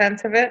get a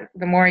sense of it.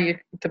 The more you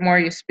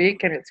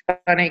speak, and it's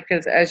funny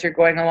because as you're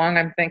going along,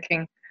 I'm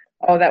thinking,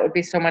 oh, that would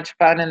be so much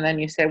fun, and then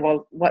you say,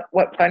 well, what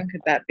fun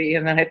could that be?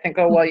 And then I think,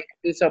 oh, well, you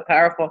could be so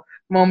powerful.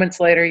 Moments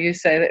later, you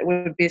say that it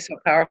would be so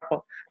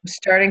powerful. I'm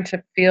starting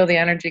to feel the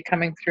energy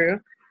coming through,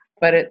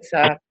 but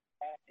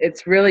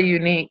it's really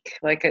unique.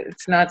 Like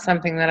it's not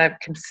something that I've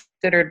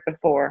considered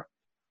before.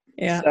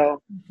 Yeah.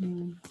 So,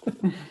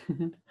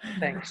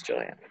 thanks,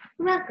 Julian.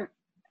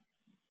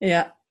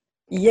 Yeah.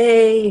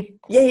 Yay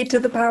to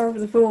the power of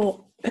the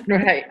fool.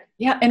 Right.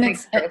 Yeah, and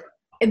it's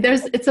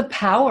a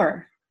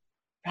power,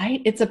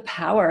 right? It's a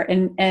power,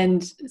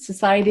 and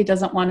society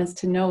doesn't want us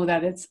to know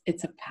that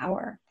it's a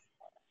power.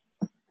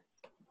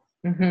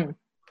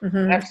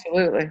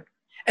 Absolutely.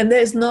 And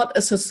there's not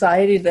a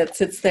society that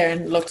sits there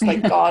and looks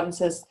like God and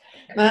says,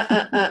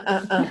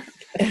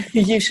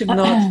 you should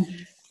not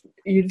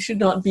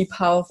be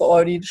powerful,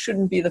 or you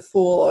shouldn't be the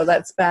fool, or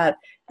that's bad.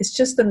 It's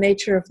just the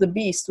nature of the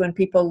beast when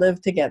people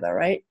live together,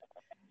 right?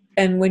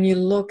 And when you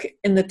look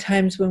in the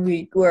times when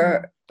we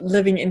were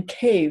living in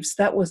caves,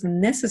 that was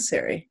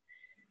necessary.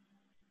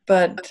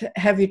 But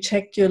have you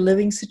checked your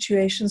living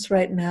situations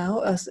right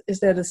now? Is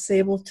there a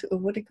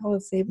what do you call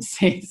it?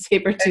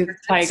 Saber-toothed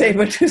tiger.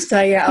 Saber-toothed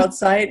tiger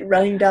outside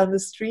running down the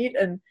street,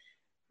 and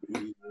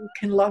you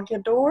can lock your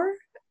door,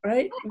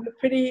 right?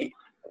 You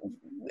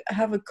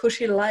have a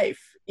cushy life,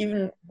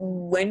 even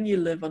when you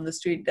live on the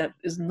street that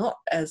is not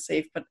as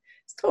safe, but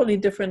it's totally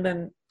different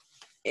than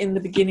in the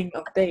beginning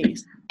of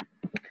days.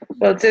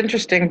 Well, it's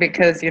interesting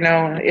because,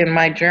 in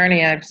my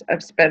journey,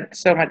 I've spent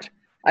so much.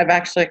 I've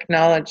actually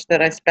acknowledged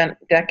that I spent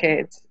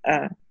decades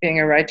being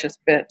a righteous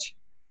bitch,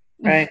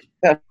 right?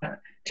 So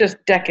just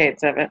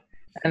decades of it.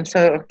 And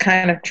so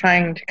kind of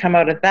trying to come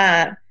out of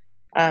that,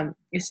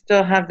 you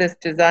still have this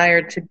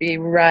desire to be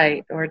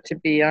right or to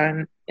be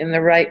in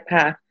the right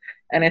path.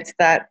 And it's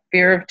that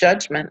fear of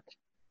judgment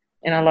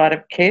in a lot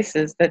of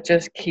cases that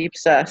just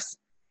keeps us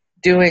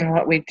doing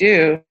what we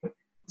do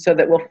so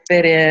that we'll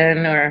fit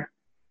in or,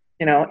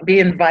 be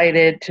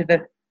invited to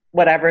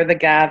the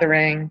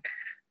gathering,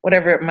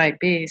 whatever it might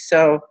be.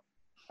 So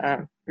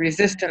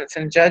resistance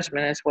and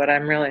judgment is what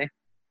I'm really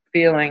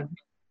feeling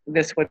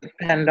this would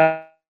depend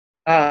on.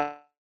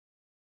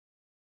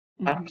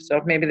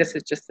 So maybe this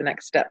is just the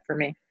next step for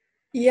me.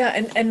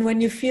 Yeah, and when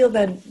you feel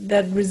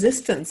that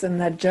resistance and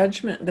that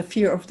judgment, the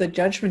fear of the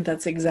judgment,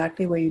 that's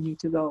exactly where you need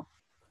to go.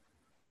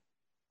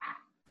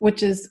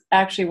 Which is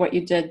actually what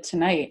you did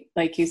tonight.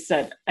 Like you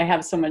said, I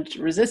have so much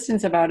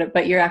resistance about it,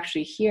 but you're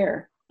actually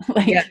here.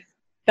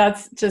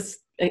 That's just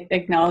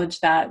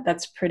acknowledge that.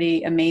 That's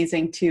pretty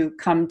amazing to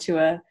come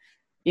to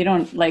you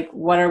don't like,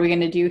 what are we going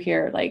to do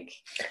here? Like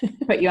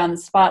put you on the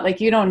spot. Like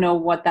you don't know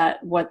what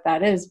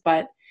that is,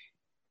 but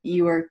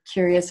you were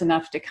curious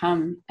enough to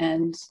come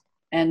and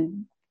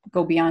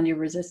go beyond your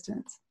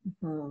resistance,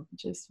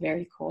 which is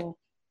very cool.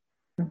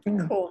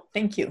 Cool.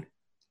 Thank you.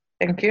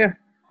 Thank you.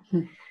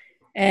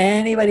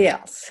 Anybody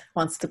else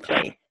wants to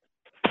play?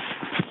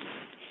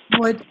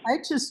 What I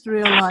just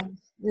realized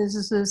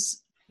is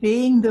this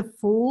being the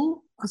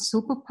fool a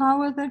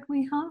superpower that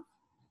we have?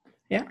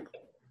 Yeah.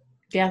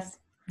 Yes.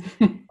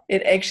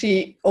 It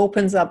actually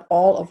opens up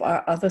all of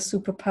our other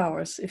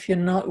superpowers. If you're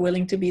not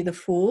willing to be the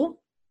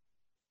fool.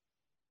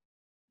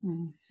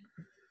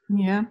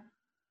 Yeah.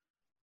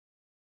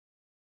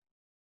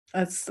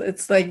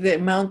 It's like the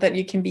amount that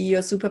you can be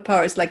your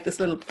superpower is like this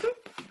little boop,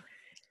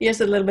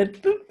 here's a little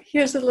bit, boop,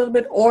 here's a little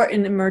bit, or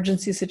in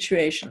emergency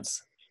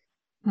situations.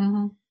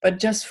 But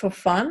just for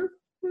fun,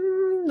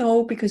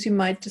 no, because you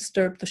might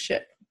disturb the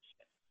shit.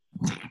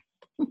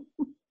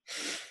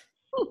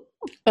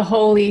 The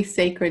holy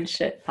sacred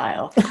shit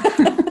pile.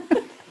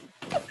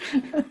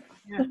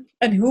 Yeah.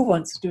 And who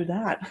wants to do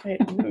that?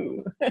 Right?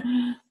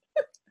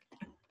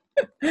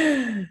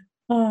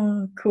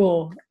 Oh,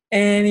 cool.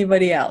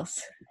 Anybody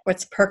else?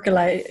 What's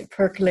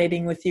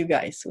percolating with you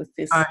guys with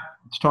this? Hi,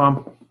 it's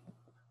Tom.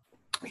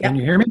 Can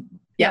you hear me?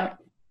 Yeah.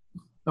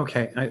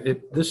 Okay.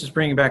 This is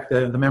bringing back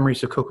the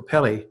memories of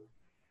Kokopelli,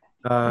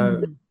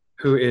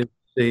 who is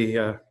he's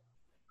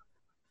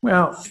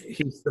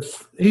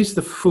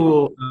the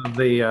fool of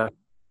the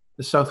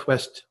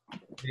Southwest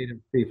Native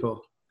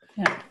people.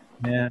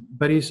 Yeah.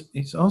 But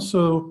he's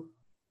also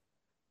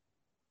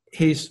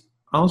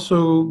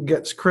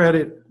gets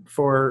credit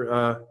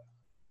for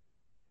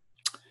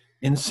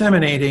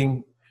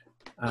inseminating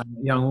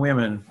young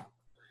women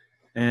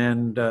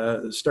and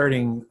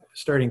starting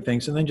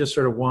things, and then just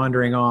sort of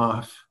wandering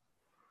off.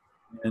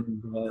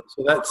 And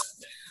so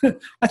that's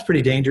that's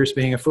pretty dangerous,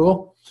 being a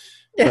fool.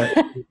 But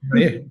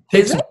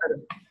take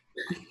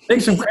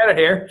some credit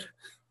here.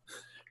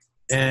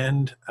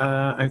 And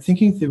I'm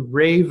thinking the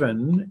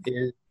raven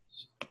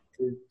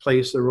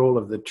plays the role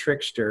of the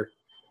trickster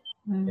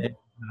in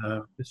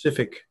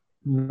Pacific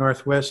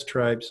Northwest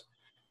tribes,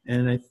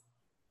 and I'm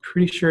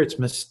pretty sure it's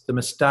the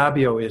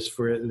Mastabio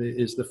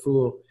is the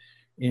fool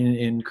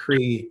in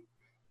Cree.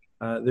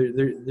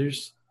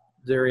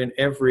 They're in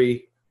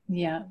every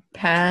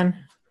Pan,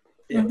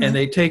 and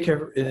they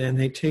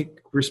take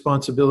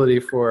responsibility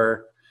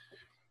for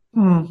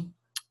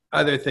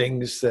other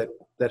things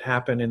that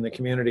happen in the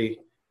community.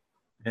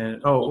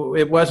 And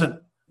it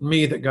wasn't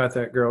me that got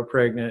that girl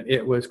pregnant.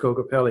 It was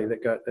Kokopelli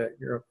that got that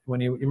girl.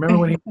 You remember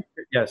when he?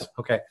 Yes.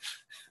 Okay.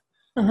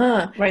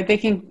 Right.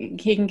 He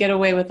can get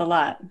away with a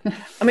lot.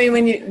 I mean,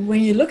 when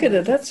you look at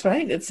it, that's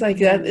right. It's like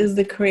that is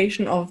the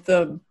creation of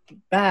the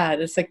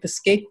bad. It's like the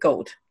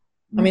scapegoat.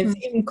 I mean,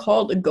 it's even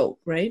called a goat,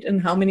 right?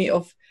 And how many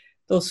of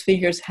those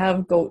figures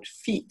have goat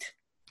feet?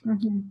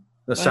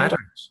 The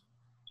satyrs.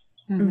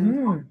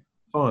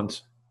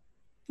 Fawns.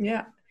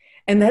 Yeah.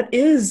 And that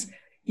is,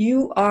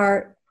 you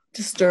are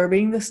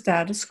disturbing the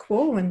status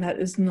quo, and that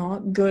is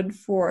not good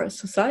for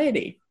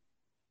society.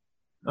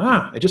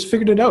 I just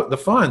figured it out. The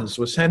Fawns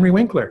was Henry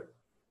Winkler.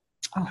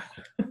 Oh.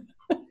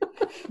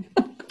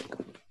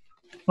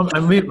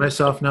 I'm muting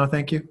myself now,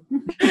 thank you.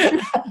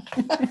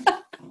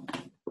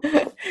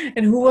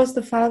 And who was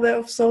the father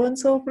of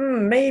so-and-so?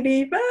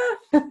 Maybe.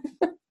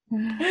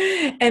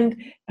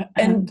 And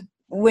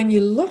when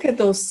you look at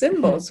those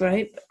symbols,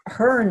 right?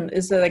 Hern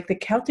is like the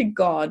Celtic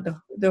god,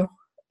 the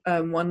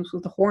ones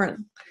with the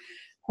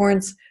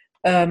horns.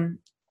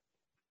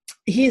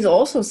 He's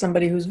also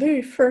somebody who's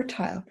very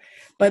fertile,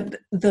 but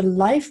the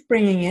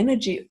life-bringing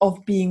energy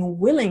of being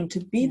willing to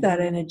be that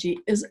energy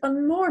is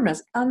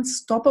enormous,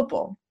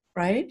 unstoppable,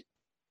 right?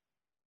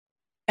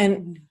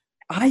 And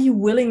are you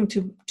willing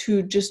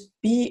to just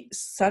be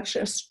such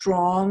a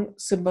strong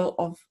symbol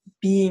of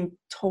being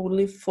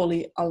totally,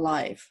 fully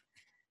alive?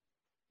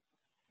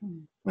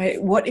 Right?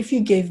 What if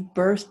you gave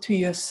birth to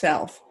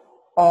yourself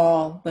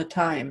all the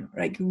time,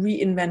 like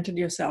reinvented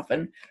yourself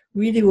and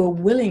really were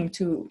willing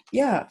to,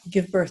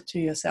 give birth to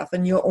yourself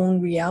and your own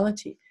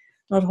reality,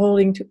 not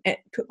holding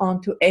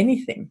on to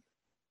anything.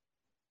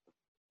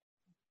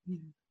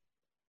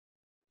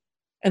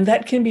 And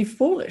that can be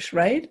foolish,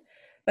 right?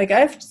 Like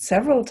I've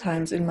several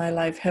times in my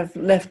life have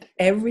left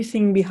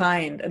everything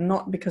behind, and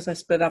not because I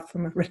split up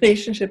from a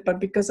relationship, but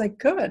because I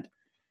could,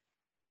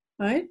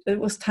 right? It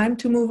was time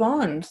to move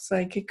on. It's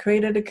like it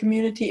created a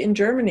community in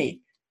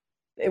Germany.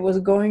 It was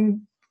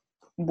going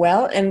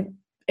well, and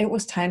it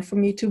was time for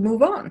me to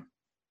move on.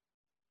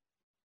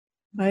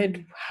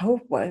 Right?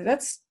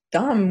 That's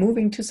dumb,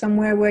 moving to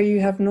somewhere where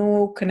you have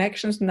no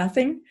connections,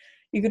 nothing.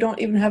 You don't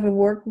even have a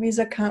work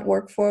visa, can't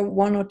work for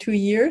 1 or 2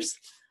 years.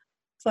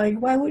 It's like,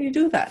 why would you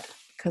do that?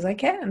 Because I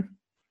can.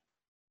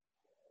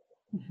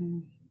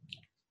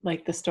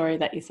 Like the story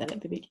that you said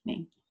at the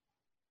beginning.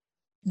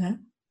 Yeah.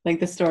 Like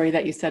the story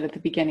that you said at the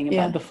beginning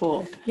about the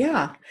fool.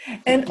 Yeah.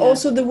 And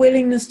also the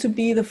willingness to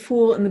be the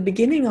fool in the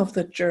beginning of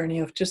the journey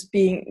of just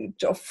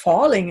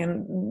falling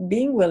and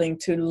being willing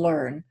to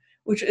learn,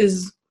 which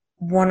is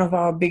one of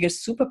our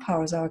biggest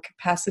superpowers, our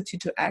capacity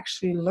to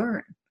actually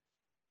learn.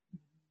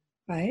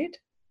 Right?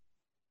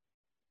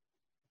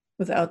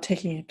 Without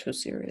taking it too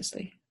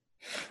seriously.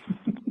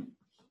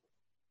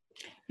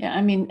 Yeah,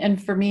 I mean,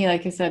 and for me,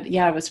 like I said,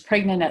 I was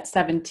pregnant at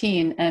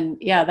 17, and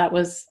that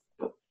was,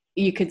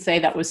 you could say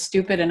that was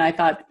stupid, and I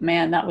thought,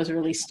 man, that was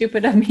really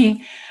stupid of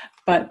me,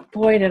 but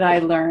boy, did I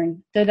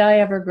learn. Did I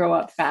ever grow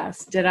up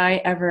fast? Did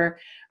I ever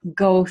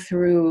go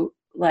through,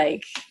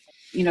 like,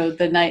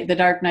 the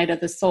dark night of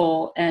the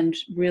soul and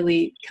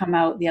really come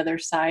out the other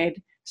side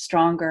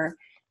stronger?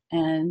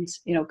 And,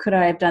 could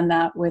I have done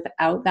that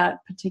without that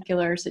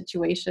particular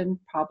situation?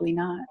 Probably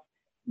not.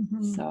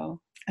 So.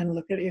 And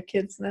look at your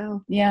kids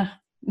now. Yeah.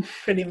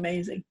 Pretty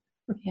amazing.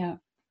 Yeah.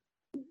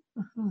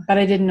 But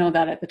I didn't know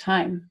that at the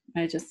time.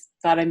 I just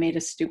thought I made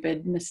a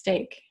stupid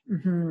mistake.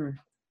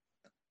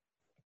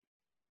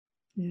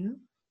 Yeah.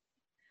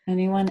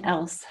 Anyone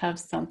else have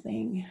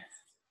something?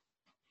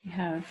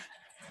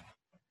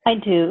 I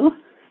do.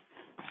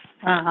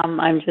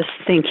 I'm just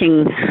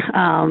thinking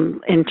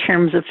in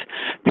terms of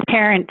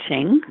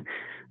parenting,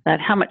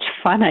 that how much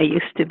fun I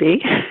used to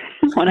be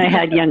when I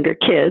had younger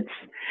kids.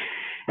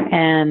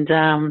 And,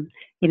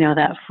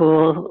 that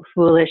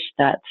foolish,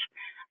 that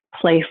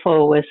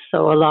playful was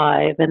so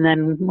alive. And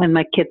then when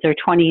my kids are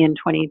 20 and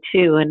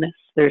 22, and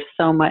there's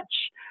so much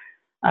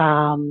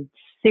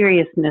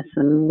seriousness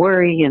and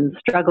worry and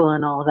struggle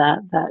and all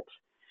that,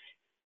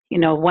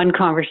 one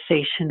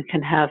conversation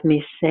can have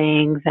me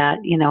saying that,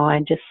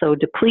 I'm just so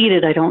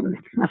depleted.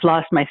 I've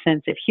lost my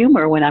sense of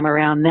humor when I'm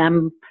around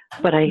them,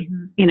 but I,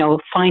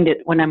 find it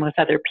when I'm with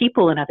other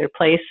people in other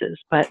places.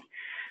 But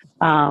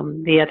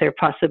the other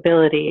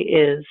possibility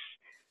is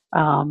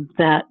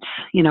that,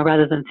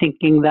 rather than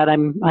thinking that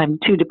I'm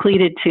too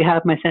depleted to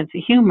have my sense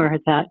of humor,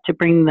 that to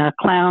bring the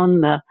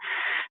clown, the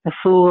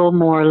fool,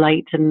 more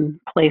light and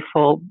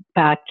playful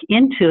back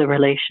into the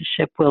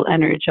relationship will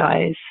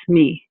energize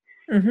me.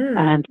 Mm-hmm.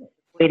 And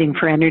waiting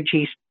for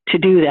energy to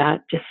do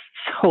that, just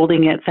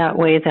holding it that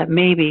way, that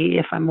maybe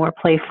if I'm more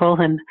playful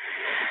and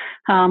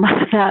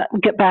that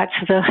get back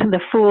to the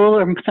fool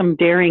or some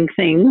daring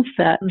things,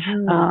 that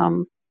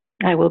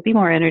I will be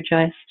more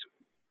energized.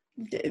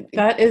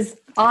 That is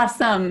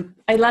awesome.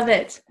 I love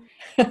it.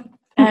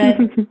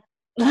 And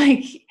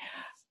like,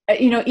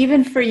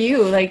 even for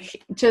you,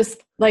 like,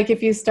 just like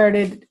if you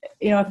started,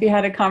 if you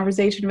had a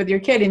conversation with your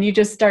kid and you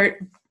just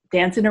start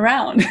dancing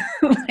around,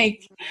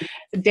 like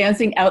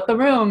dancing out the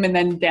room and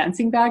then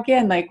dancing back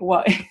in, like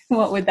what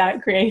would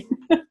that create?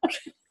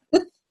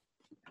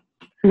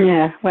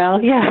 Yeah,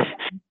 well, yeah.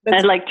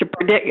 I'd like to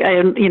predict,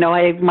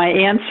 my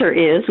answer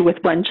is with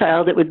one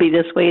child it would be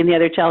this way and the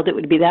other child it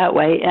would be that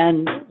way.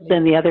 And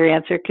then the other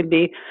answer could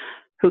be,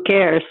 who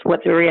cares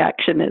what the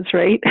reaction is,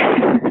 right?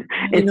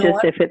 It's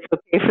just if it's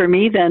okay for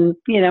me, then,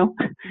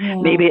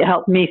 maybe it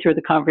helped me through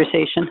the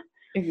conversation.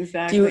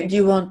 Exactly. Do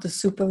you want the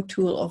super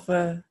tool of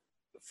a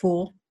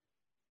fool?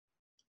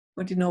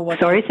 Or do you know what?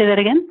 Sorry, say that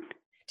again?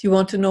 Do you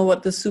want to know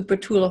what the super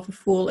tool of a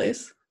fool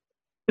is?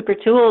 Super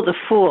tool, the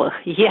fool,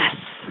 yes.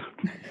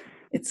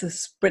 It's a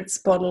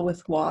spritz bottle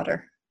with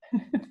water.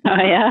 Oh,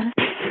 yeah?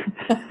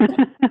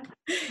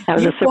 That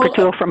was a super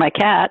tool for my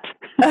cat.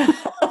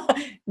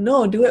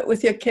 No, do it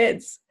with your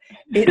kids.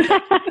 It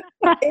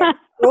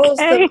throws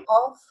them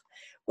off.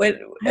 I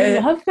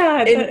love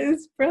that. That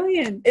is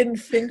brilliant. In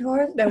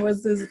Findhorn, there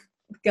was this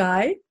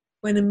guy,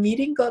 when a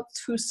meeting got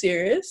too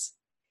serious,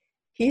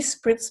 he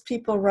spritzed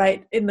people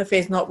right in the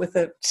face, not with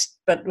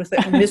but with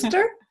a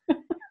mister.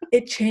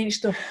 It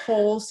changed the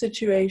whole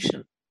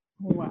situation.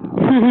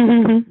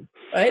 Wow.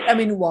 Right? I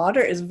mean,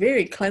 water is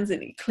very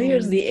cleansing. It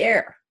clears the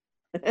air.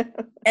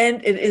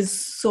 And it is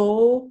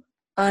so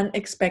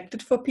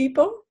unexpected for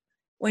people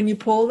when you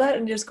pull that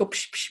and just go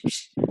psh, psh,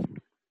 psh.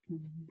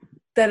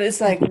 That is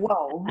like,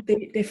 wow,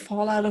 they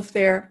fall out of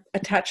their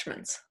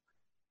attachments.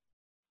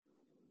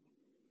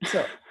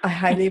 So I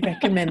highly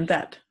recommend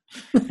that.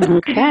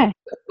 Okay.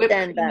 Whipped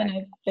cream and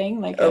a thing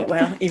like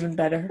well, even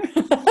better.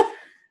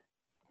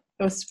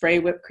 Those spray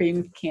whipped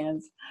cream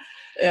cans.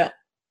 Yeah.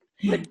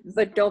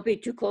 But don't be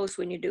too close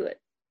when you do it.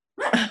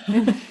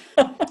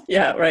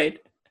 Yeah, right.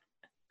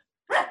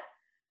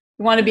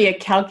 You want to be a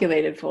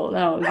calculated fool.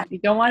 No, you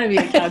don't want to be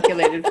a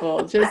calculated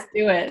fool. Just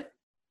do it.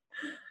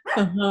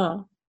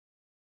 Uh-huh.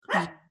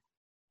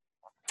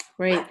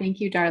 Great. Thank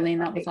you, Darlene.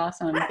 That was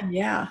awesome.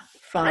 Yeah,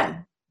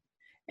 fun.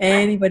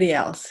 Anybody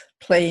else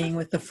playing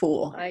with the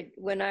fool?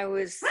 When I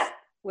was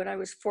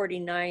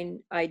 49,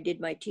 I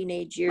did my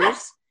teenage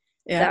years.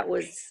 Yeah. That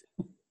was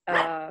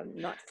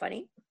not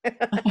funny.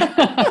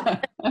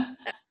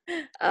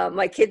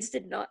 My kids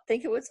did not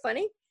think it was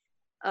funny.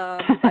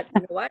 But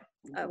you know what?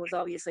 It was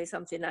obviously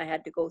something I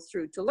had to go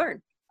through to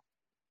learn.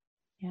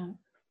 Yeah.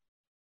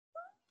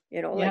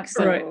 Like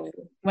so. Right.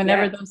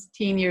 Whenever those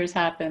teen years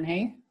happen,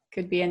 hey?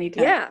 Could be any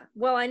time. Yeah.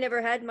 Well, I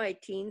never had my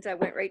teens. I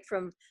went right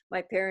from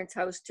my parents'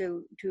 house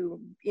to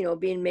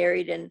being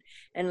married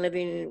and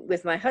living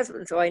with my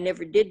husband. So I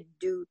never did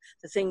do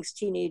the things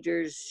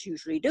teenagers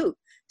usually do.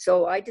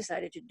 So I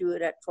decided to do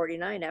it at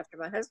 49 after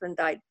my husband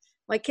died.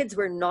 My kids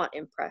were not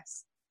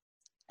impressed.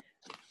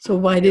 So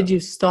why did you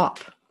stop?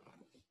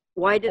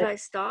 Why did I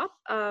stop?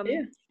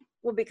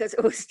 Well, because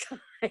it was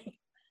time.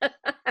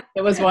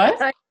 It was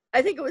what?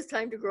 I think it was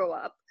time to grow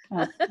up.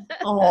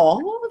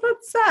 Oh,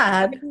 that's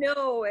sad.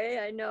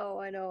 I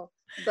know.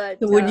 But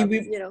so would you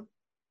be,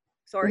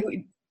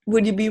 sorry.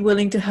 Would you be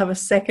willing to have a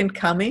second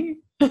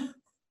coming? I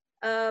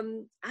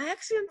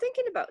actually am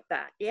thinking about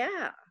that.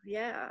 Yeah.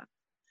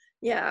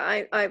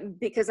 I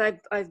because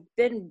I've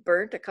been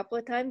burnt a couple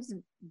of times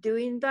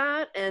doing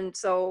that, and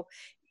so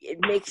it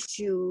makes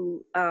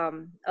you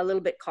a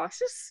little bit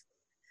cautious.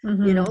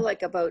 Mm-hmm.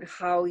 Like about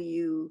how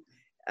you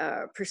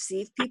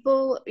perceive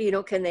people,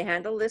 can they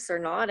handle this or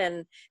not?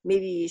 And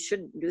maybe you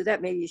shouldn't do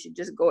that. Maybe you should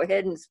just go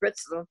ahead and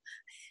spritz them.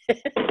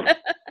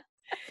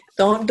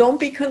 Don't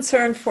be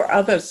concerned for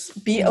others.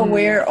 Be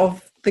aware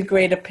of the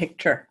greater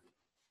picture.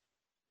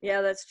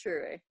 Yeah, that's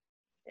true.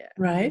 Yeah.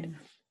 Right.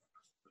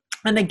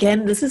 And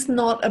again, this is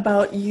not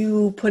about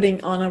you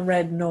putting on a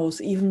red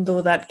nose, even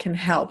though that can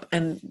help,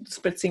 and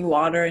spritzing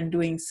water and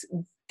doing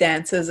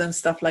dances and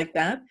stuff like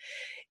that.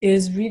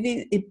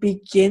 It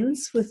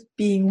begins with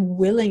being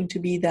willing to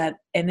be that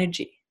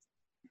energy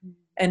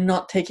and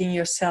not taking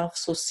yourself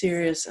so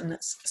serious and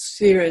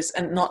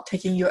not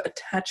taking your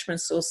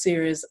attachment so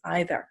serious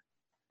either.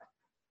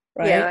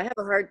 Right? Yeah, I have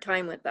a hard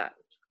time with that.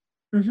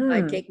 Mm-hmm.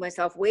 I take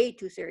myself way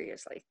too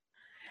seriously.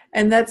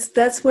 And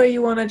that's where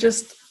you want to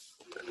just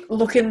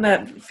look in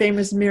that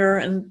famous mirror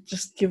and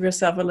just give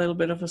yourself a little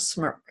bit of a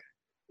smirk.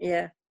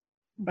 Yeah.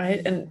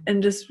 Right?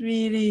 And just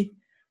really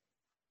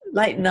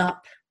lighten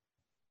up.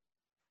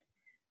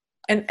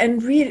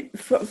 And really,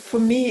 for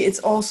me, it's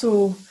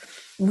also,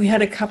 we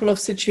had a couple of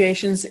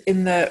situations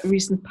in the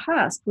recent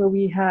past where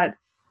we had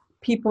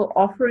people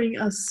offering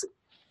us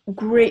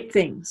great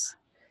things.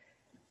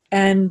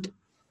 And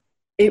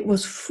it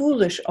was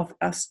foolish of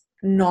us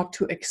not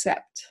to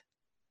accept,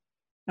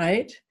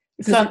 right?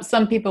 Because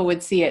Some people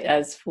would see it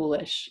as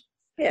foolish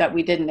that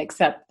we didn't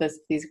accept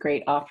these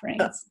great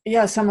offerings.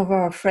 Yeah, some of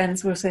our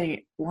friends were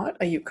saying, "What?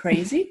 Are you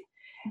crazy?"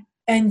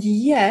 And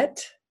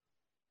yet,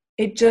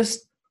 it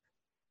just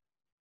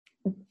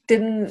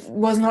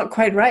was not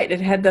quite right.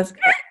 It had this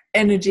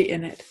energy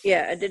in it.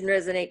 Yeah, it didn't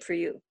resonate for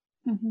you.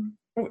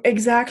 Mm-hmm.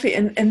 Exactly,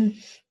 and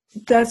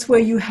that's where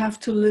you have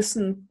to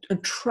listen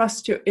and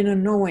trust your inner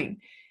knowing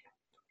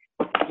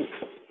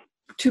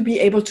to be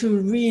able to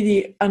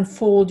really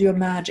unfold your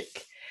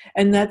magic.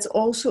 And that's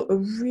also a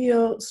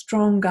real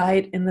strong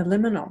guide in the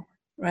liminal,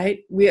 right?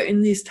 We are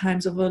in these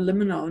times of a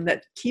liminal, and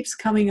that keeps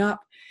coming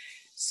up.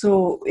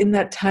 So in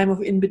that time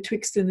of in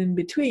betwixt and in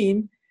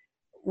between,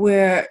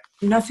 where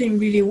nothing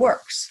really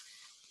works,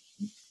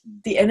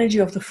 the energy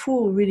of the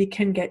Fool really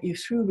can get you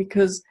through,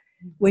 because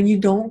when you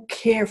don't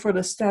care for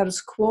the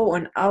status quo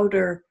and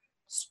outer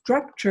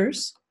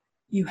structures,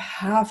 you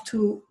have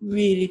to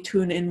really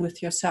tune in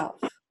with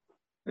yourself.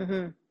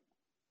 Mm-hmm.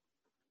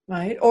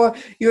 Right? Or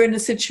you're in a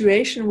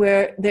situation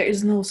where there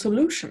is no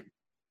solution.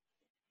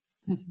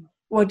 Mm-hmm.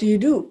 What do?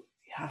 You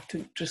have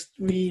to just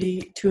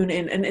really tune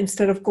in. And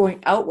instead of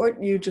going outward,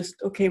 you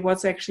just, okay,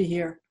 what's actually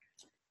here?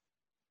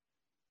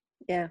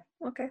 Yeah.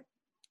 Okay.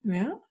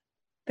 Yeah.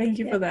 Thank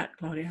you for that,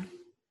 Claudia.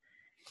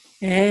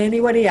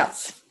 Anybody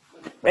else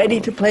ready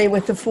to play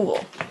with the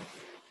Fool?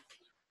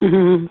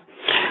 Mm-hmm.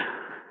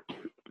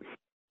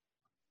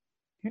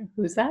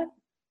 Who's that?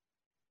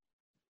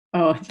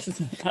 Oh, just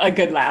a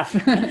good laugh.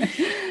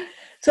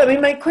 So, I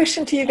mean, my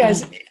question to you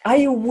guys, are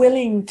you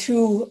willing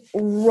to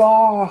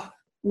raw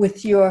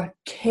with your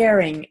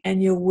caring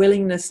and your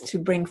willingness to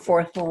bring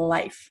forth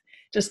life?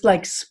 Just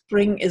like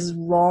spring is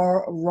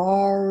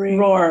roaring.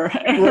 Raw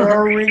and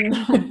roaring.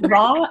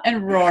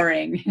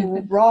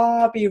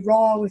 Be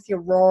raw with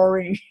your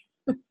roaring.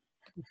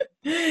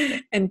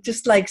 And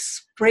just like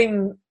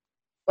spring,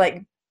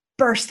 like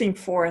bursting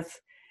forth.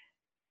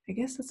 I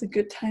guess it's a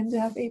good time to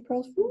have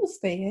April Fool's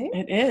Day, eh?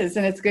 It is,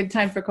 and it's a good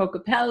time for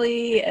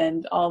Kokopelli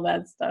and all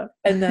that stuff.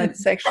 And that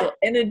sexual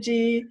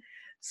energy.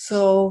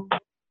 So,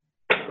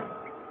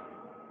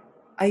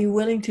 are you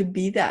willing to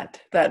be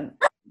that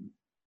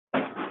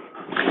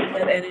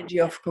energy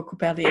of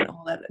Kokopelli and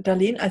all that?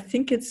 Darlene, I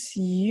think it's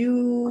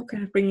you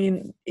kind of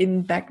bringing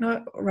in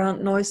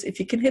background noise. If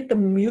you can hit the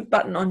mute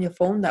button on your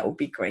phone, that would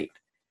be great.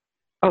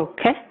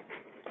 Okay.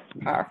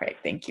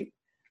 Perfect. Thank you.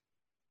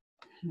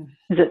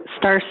 Is it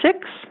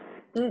 *6?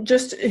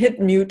 Just hit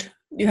mute.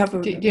 You have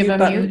a do you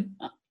have a mute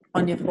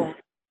on your phone,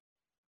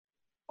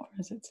 or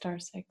is it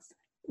 *6?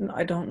 No,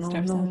 I don't know.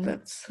 No,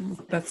 that's.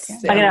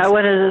 Okay. I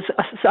want to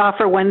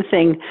offer one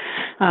thing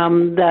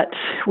that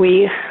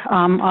we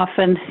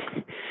often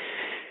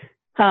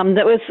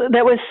that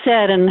was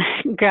said and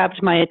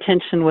grabbed my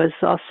attention, was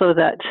also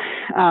that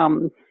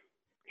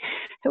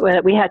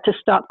we had to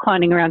stop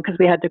clowning around because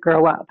we had to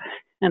grow up,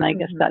 and I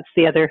guess that's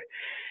the other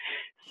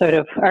sort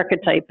of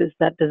archetype. Is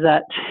there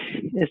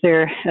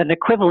an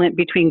equivalent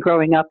between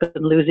growing up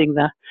and losing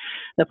the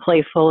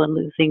playful and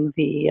losing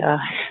the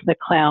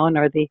clown,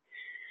 or the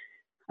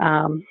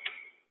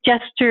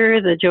jester,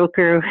 the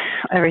joker,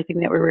 everything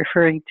that we're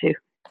referring to?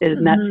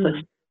 And that's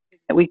the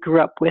that we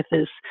grew up with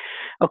is,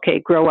 okay,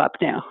 grow up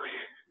now.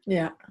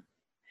 Yeah.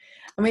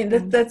 I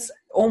mean, that's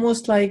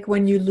almost like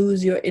when you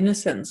lose your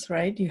innocence,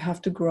 right? You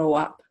have to grow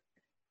up.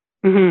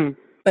 Mm-hmm.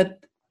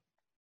 But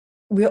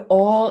we're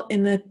all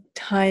in a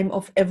time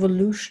of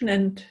evolution,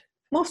 and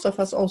most of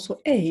us also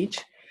age,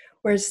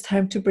 where it's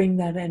time to bring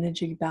that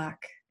energy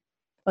back.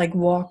 Like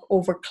walk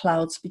over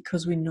clouds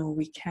because we know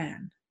we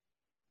can.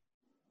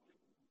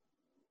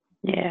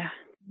 Yeah.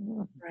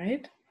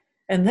 Right?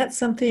 And that's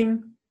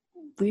something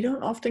we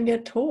don't often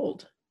get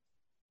told.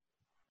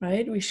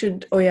 Right? We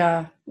should,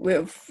 our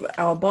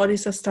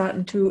bodies are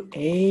starting to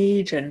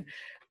age, and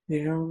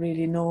we don't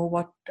really know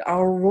what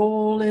our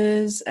role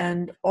is,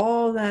 and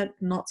all that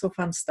not so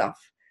fun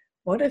stuff.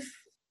 What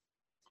if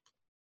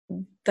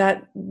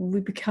that we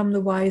become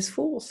the wise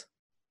fools?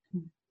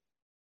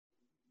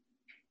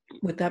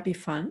 Would that be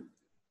fun?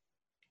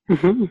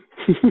 Mm-hmm.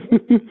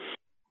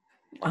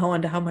 I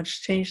wonder how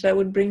much change that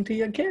would bring to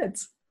your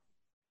kids.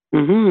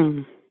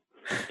 Mm-hmm.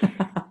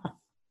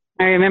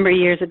 I remember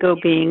years ago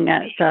being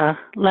at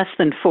less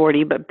than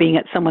 40, but being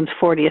at someone's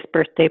 40th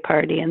birthday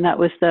party, and that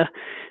was the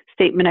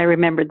statement I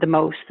remembered the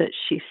most, that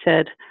she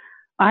said,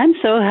 "I'm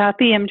so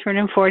happy I'm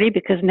turning 40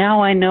 because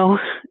now I know,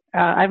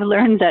 I've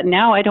learned that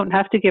now I don't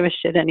have to give a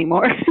shit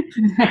anymore."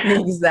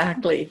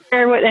 Exactly. I don't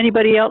care what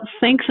anybody else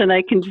thinks, and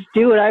I can just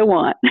do what I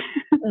want.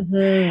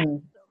 Mm-hmm.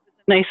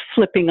 Nice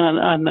flipping on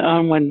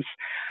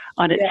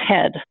its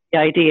head, the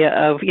idea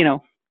of,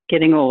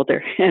 getting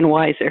older and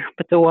wiser,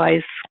 but the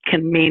wise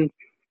can mean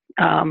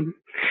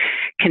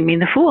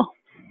the Fool.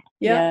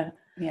 Yeah.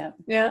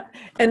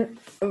 And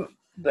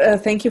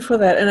thank you for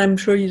that. And I'm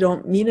sure you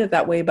don't mean it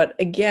that way, but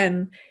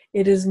again,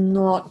 it is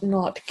not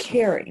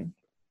caring.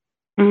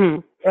 Mm-hmm.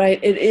 Right?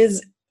 It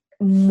is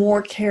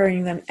more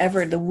caring than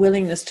ever, the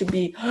willingness to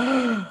be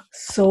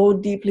so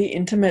deeply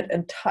intimate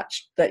and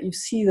touched that you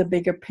see the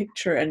bigger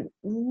picture and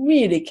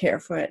really care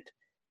for it.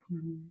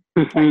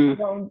 Mm-hmm. And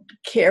don't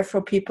care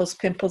for people's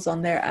pimples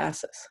on their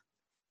asses.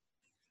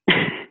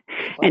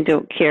 And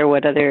don't care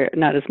what other,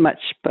 not as much,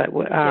 but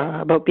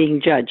about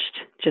being judged,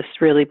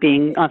 just really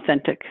being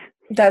authentic.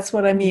 That's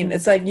what I mean.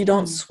 It's like you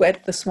don't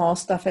sweat the small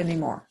stuff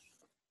anymore.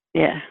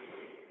 Yeah.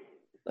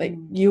 Like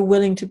you're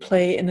willing to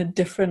play in a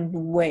different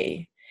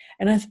way.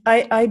 And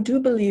I do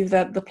believe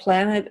that the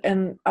planet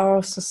and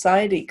our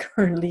society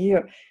currently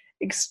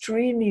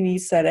extremely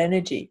needs that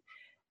energy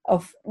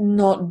of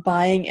not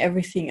buying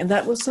everything. And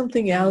that was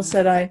something else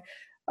that I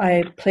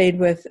played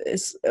with,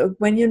 is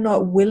when you're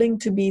not willing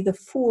to be the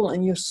fool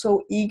and you're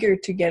so eager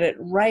to get it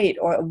right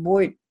or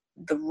avoid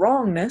the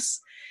wrongness,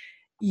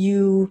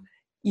 you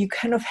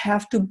kind of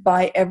have to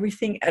buy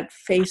everything at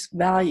face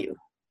value,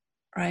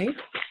 right?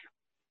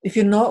 If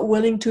you're not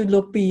willing to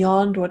look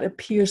beyond what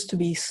appears to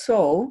be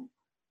so,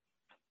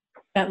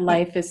 that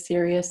life is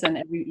serious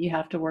and you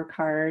have to work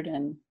hard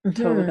and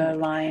toe the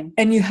line.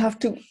 And you have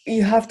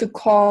to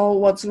call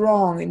what's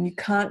wrong, and you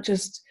can't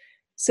just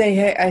say,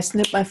 hey, I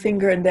snipped my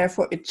finger and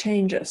therefore it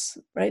changes,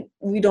 right?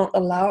 We don't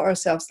allow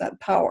ourselves that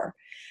power.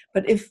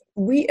 But if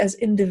we as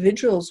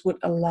individuals would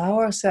allow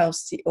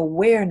ourselves the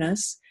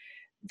awareness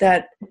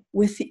that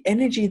with the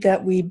energy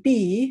that we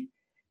be,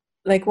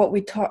 like what we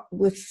talked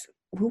with,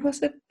 who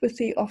was it, with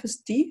the Office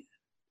D?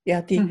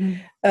 Yeah, D.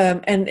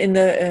 And in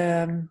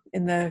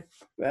the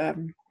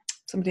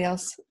somebody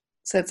else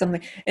said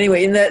something.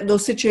 Anyway, in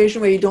those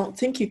situations where you don't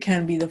think you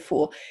can be the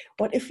fool,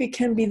 what if we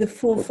can be the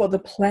fool for the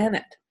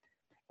planet?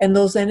 And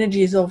those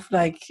energies of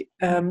like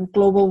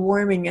global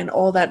warming and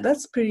all that,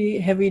 that's pretty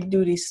heavy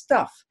duty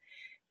stuff.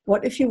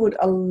 What if you would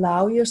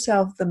allow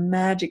yourself the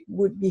magic,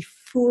 would be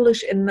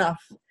foolish enough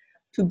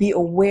to be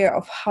aware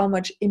of how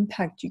much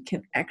impact you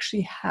can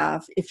actually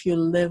have if you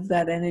live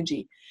that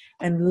energy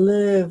and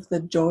live the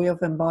joy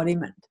of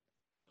embodiment,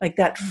 like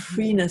that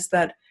freeness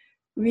that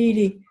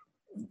really,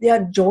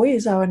 joy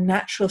is our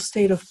natural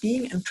state of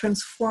being and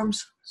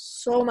transforms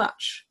so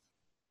much,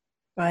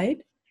 right?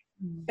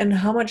 And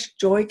how much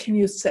joy can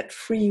you set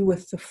free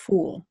with the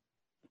Fool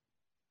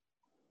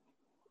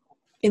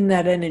in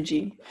that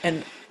energy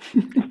and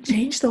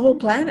change the whole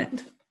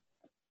planet?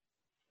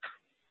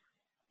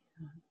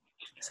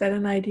 Is that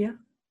an idea?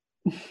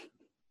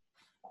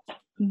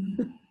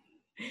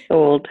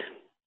 Old.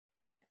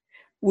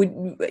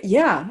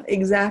 Yeah,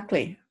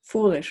 exactly.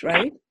 Foolish,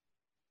 right?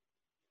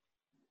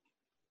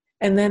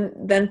 And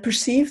then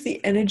perceive the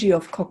energy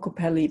of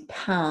Kokopelli,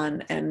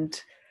 Pan,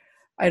 and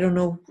I don't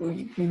know,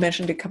 you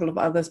mentioned a couple of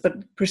others, but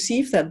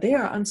perceive that they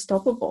are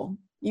unstoppable.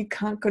 You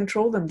can't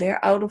control them.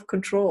 They're out of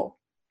control.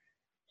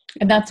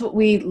 And that's what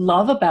we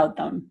love about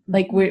them.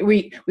 Like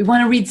we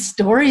want to read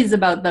stories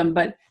about them,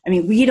 but I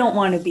mean, we don't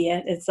want to be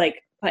it. It's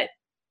like, but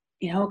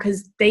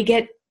because they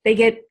get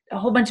a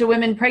whole bunch of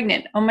women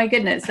pregnant. Oh my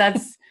goodness,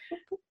 that's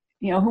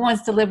who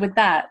wants to live with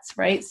that,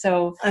 right?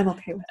 So I'm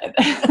okay with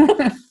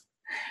it.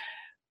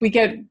 we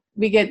get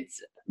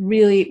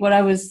really,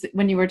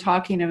 when you were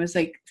talking, I was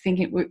like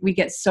thinking we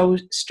get so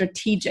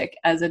strategic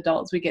as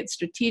adults. We get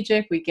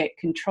strategic, we get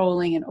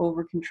controlling and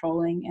over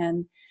controlling,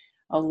 and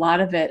a lot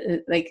of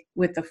it, like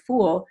with the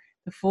Fool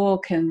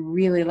can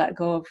really let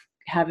go of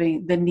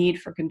having the need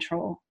for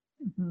control,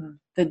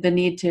 the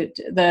need to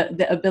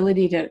the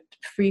ability to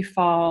free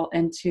fall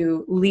and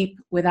to leap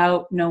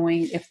without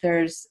knowing if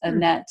there's a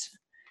net,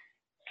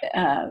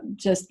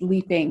 just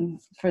leaping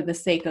for the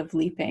sake of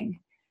leaping.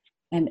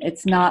 And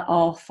it's not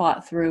all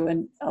thought through.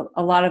 And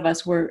a lot of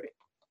us were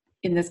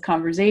in this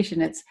conversation,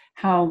 it's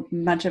how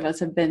much of us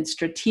have been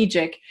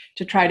strategic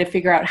to try to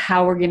figure out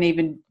how we're going to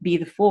even be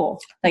the Fool.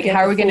 Like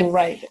how are we going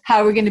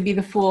to be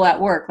the Fool at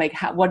work? Like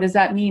what does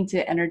that mean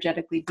to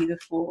energetically be the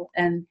Fool?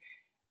 And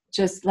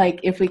just like,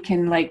 if we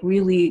can like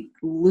really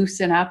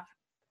loosen up,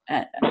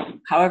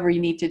 however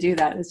you need to do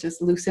that, is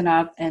just loosen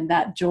up. And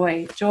that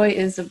joy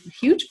is a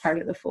huge part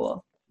of the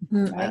Fool.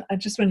 Right? I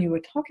just, when you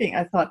were talking,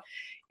 I thought,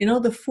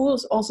 the Fool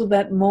is also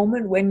that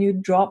moment when you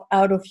drop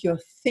out of your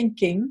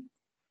thinking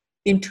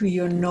into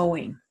your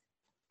knowing.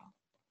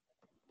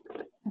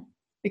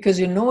 Because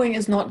your knowing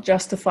is not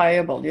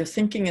justifiable. Your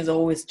thinking is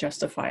always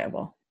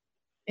justifiable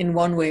in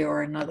one way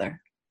or another.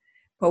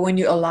 But when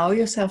you allow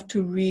yourself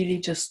to really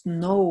just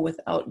know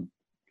without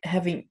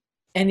having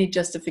any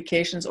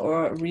justifications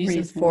or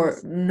reasons for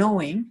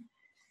knowing,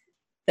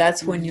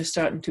 that's when you're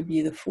starting to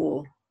be the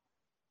Fool.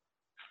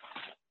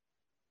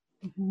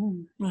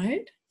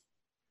 Right?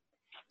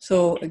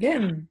 So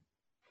again,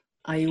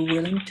 are you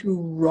willing to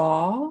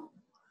roar,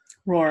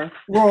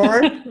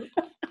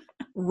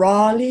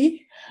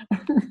 rawly,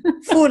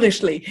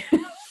 foolishly?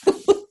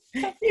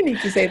 You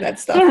need to say that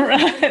stuff.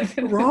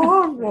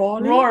 Roar.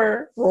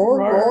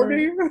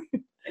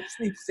 I just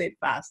need to say it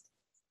fast.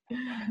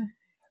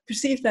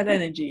 Perceive that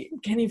energy.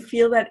 Can you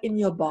feel that in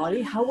your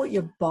body? How would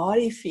your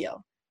body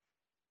feel?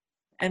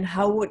 And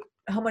how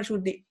much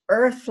would the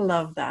earth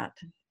love that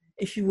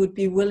if you would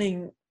be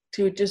willing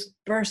to just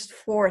burst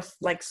forth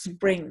like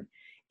spring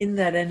in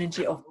that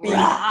energy of being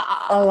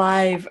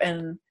alive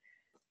and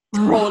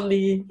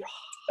totally,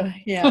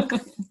 yeah.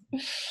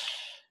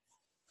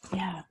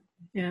 Yeah.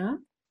 Yeah.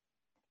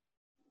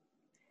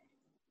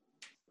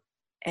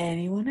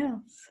 Anyone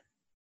else?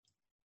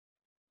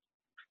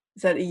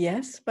 Is that a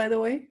yes, by the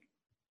way?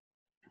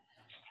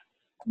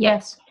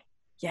 Yes.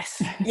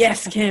 Yes.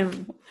 Yes,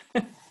 Kim.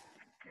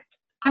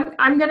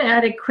 I'm going to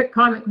add a quick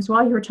comment because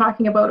while you were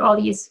talking about all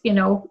these,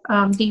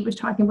 Dee was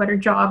talking about her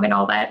job and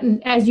all that.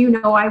 And as you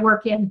know, I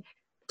work in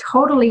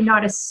totally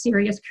not a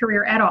serious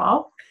career at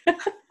all.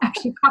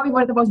 Actually, probably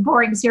one of the most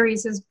boring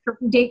serious is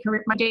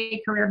my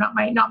day career, not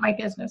my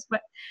business,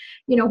 but,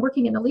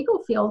 working in the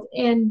legal field.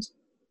 And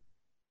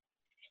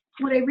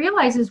what I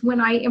realize is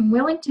when I am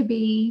willing to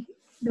be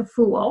the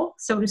fool,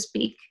 so to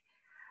speak,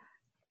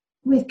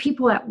 with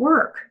people at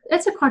work,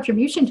 it's a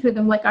contribution to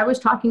them. Like I was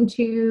talking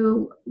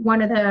to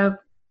one of the,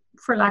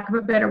 for lack of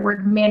a better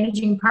word,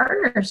 managing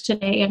partners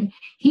today, and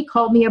he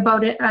called me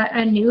about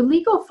a new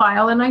legal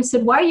file. And I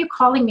said, why are you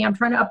calling me? I'm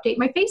trying to update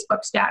my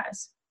Facebook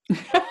status.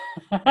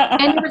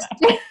 And there was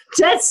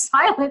dead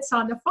silence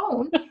on the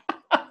phone.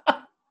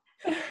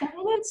 And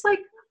it's like,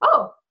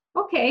 oh,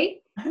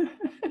 okay.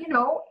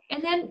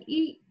 And then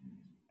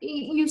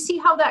you see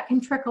how that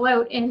can trickle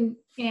out and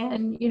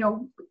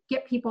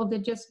get people to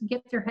just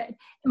get their head,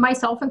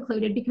 myself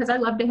included, because I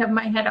love to have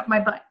my head up my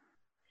butt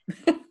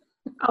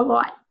a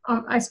lot,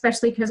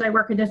 especially because I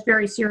work in this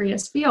very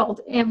serious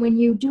field. And when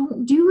you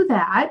don't do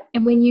that,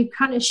 and when you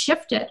kind of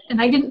shift it,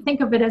 and I didn't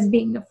think of it as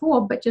being the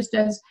fool, but just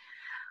as,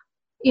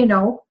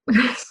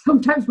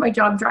 sometimes my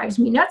job drives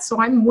me nuts,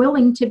 so I'm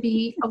willing to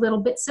be a little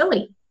bit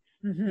silly.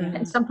 Mm-hmm.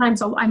 And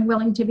sometimes I'm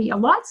willing to be a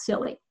lot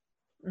silly.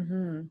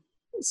 Mm-hmm.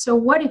 So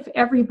what if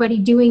everybody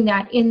doing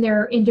that in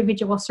their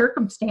individual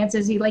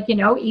circumstances,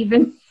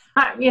 even,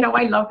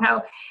 I love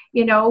how,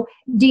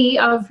 Dee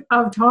of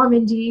Tom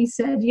and Dee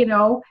said,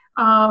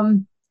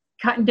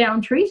 cutting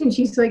down trees. And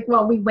she's like,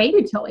 well, we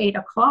waited till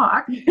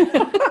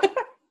 8:00.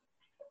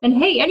 And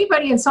hey,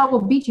 anybody in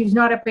Sauble Beach who's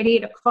not up at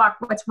 8:00,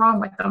 what's wrong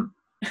with them?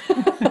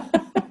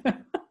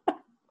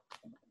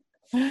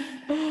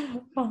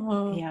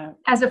 Yeah.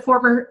 As a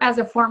former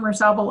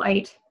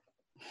Saubleite.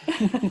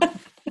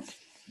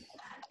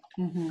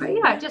 Mm-hmm. But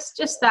yeah,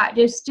 just that.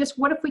 Just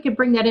what if we could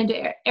bring that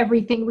into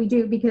everything we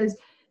do? Because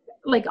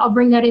like I'll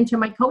bring that into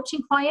my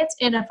coaching clients,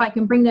 and if I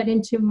can bring that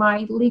into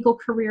my legal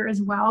career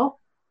as well,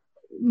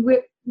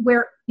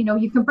 where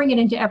you can bring it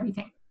into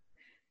everything.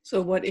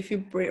 So what if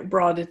you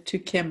brought it to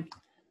Kim?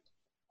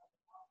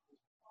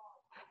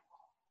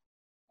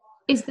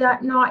 Is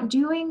that not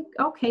doing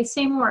okay?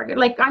 Say more.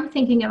 Like I'm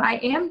thinking that I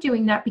am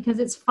doing that because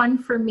it's fun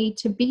for me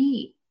to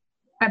be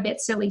a bit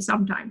silly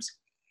sometimes.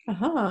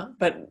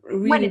 But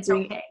really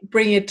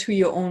bring it to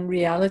your own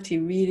reality.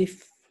 Really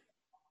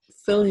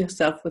fill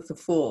yourself with the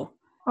fool.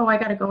 Oh, I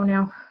gotta go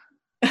now.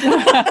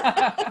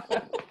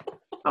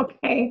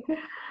 Okay.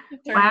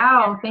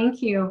 Wow,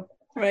 thank you.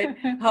 Right.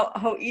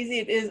 How easy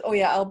it is. Oh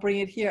yeah, I'll bring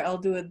it here, I'll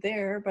do it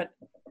there. But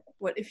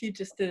what if you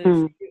just did it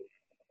for you?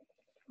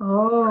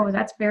 Oh,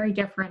 that's very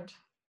different.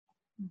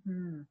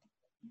 Mm-hmm.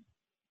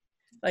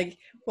 Like,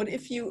 what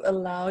if you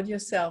allowed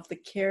yourself the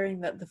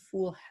caring that the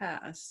fool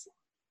has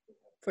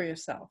for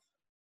yourself?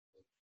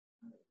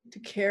 To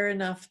care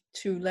enough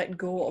to let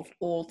go of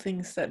all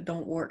things that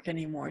don't work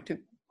anymore, to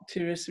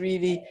just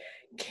really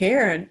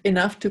care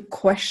enough to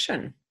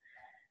question,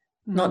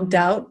 not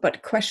doubt,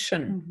 but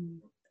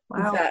question. Mm-hmm.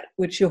 Wow. That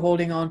which you're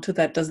holding on to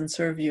that doesn't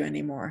serve you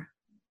anymore.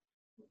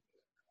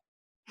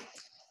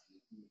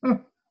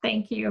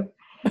 Thank you.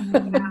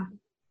 Yeah.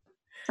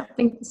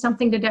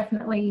 Something to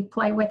definitely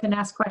play with and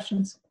ask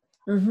questions.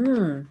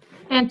 Mm-hmm.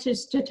 And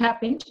just to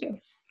tap into.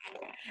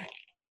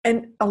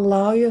 And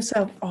allow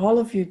yourself, all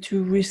of you,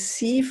 to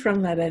receive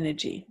from that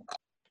energy.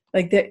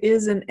 Like there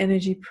is an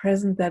energy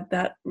present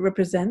that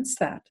represents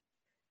that.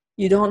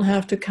 You don't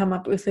have to come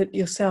up with it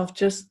yourself.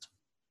 Just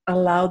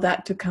allow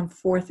that to come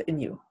forth in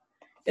you.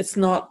 It's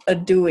not a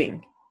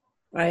doing,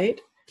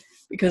 right?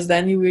 Because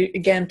then you were,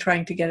 again,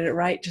 trying to get it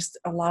right. Just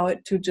allow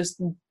it to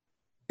just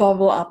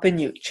bubble up in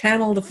you.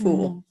 Channel the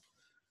fool.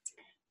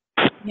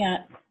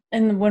 Yeah.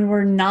 And when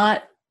we're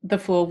not the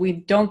fool, we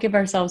don't give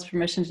ourselves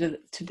permission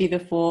to be the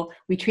fool.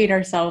 We treat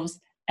ourselves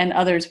and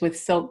others with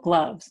silk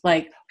gloves.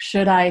 Like,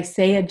 should I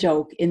say a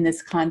joke in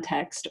this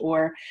context?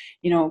 Or,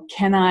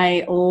 can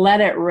I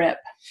let it rip?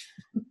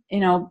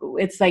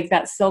 It's like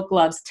that silk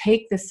gloves.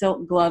 Take the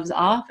silk gloves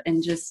off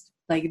and just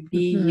like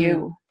be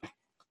you.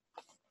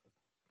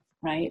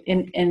 Right?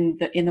 In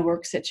the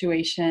work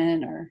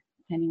situation or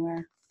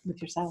anywhere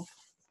with yourself.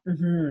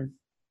 Mm-hmm.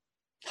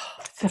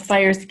 The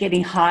fire's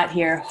getting hot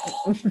here.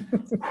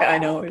 I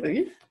know.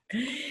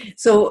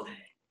 So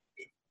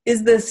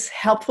is this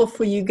helpful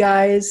for you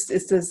guys?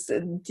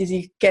 Did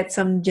you get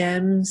some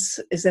gems?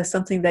 Is there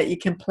something that you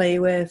can play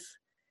with?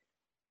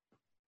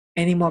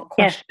 Any more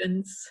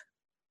questions?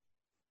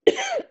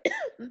 That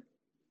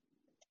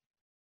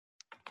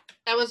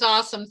was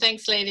awesome.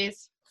 Thanks,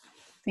 ladies.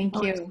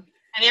 Thank you.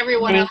 And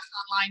everyone else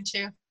online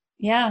too.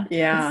 Yeah.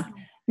 Yeah.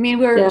 I mean,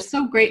 we're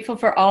so grateful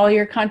for all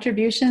your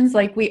contributions.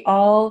 Like we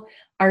all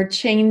are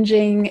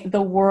changing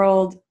the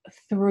world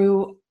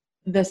through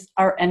this,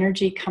 our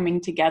energy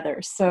coming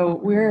together. So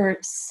we're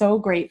so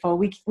grateful.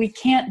 We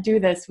can't do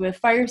this with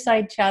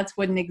Fireside Chats,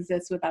 wouldn't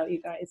exist without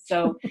you guys.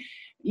 So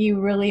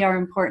you really are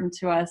important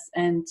to us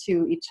and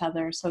to each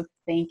other. So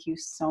thank you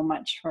so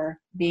much for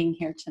being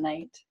here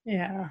tonight.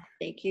 Yeah.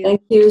 Thank you.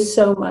 Thank you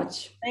so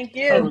much. Thank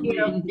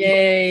you.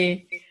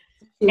 Yay.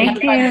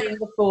 Thank you.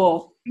 The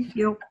Fool. Thank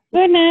you.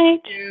 Good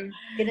night.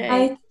 Good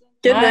night. Bye.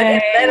 Good night.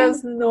 And Bye. let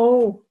us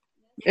know.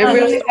 It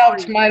really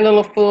helped my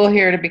little fool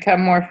here to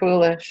become more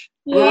foolish.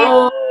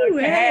 Yeah.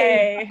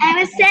 Okay. I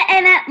was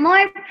setting up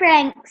more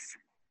pranks.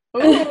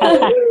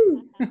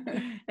 Ooh.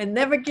 And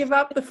never give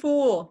up the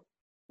Fool.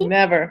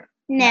 Never.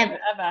 Never.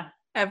 Ever.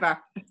 Ever.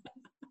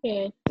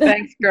 Okay.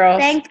 Thanks, girls.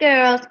 Thanks,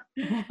 girls.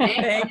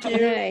 Thank Good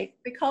you. night.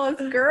 They call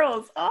us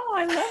girls. Oh,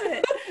 I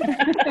love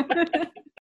it.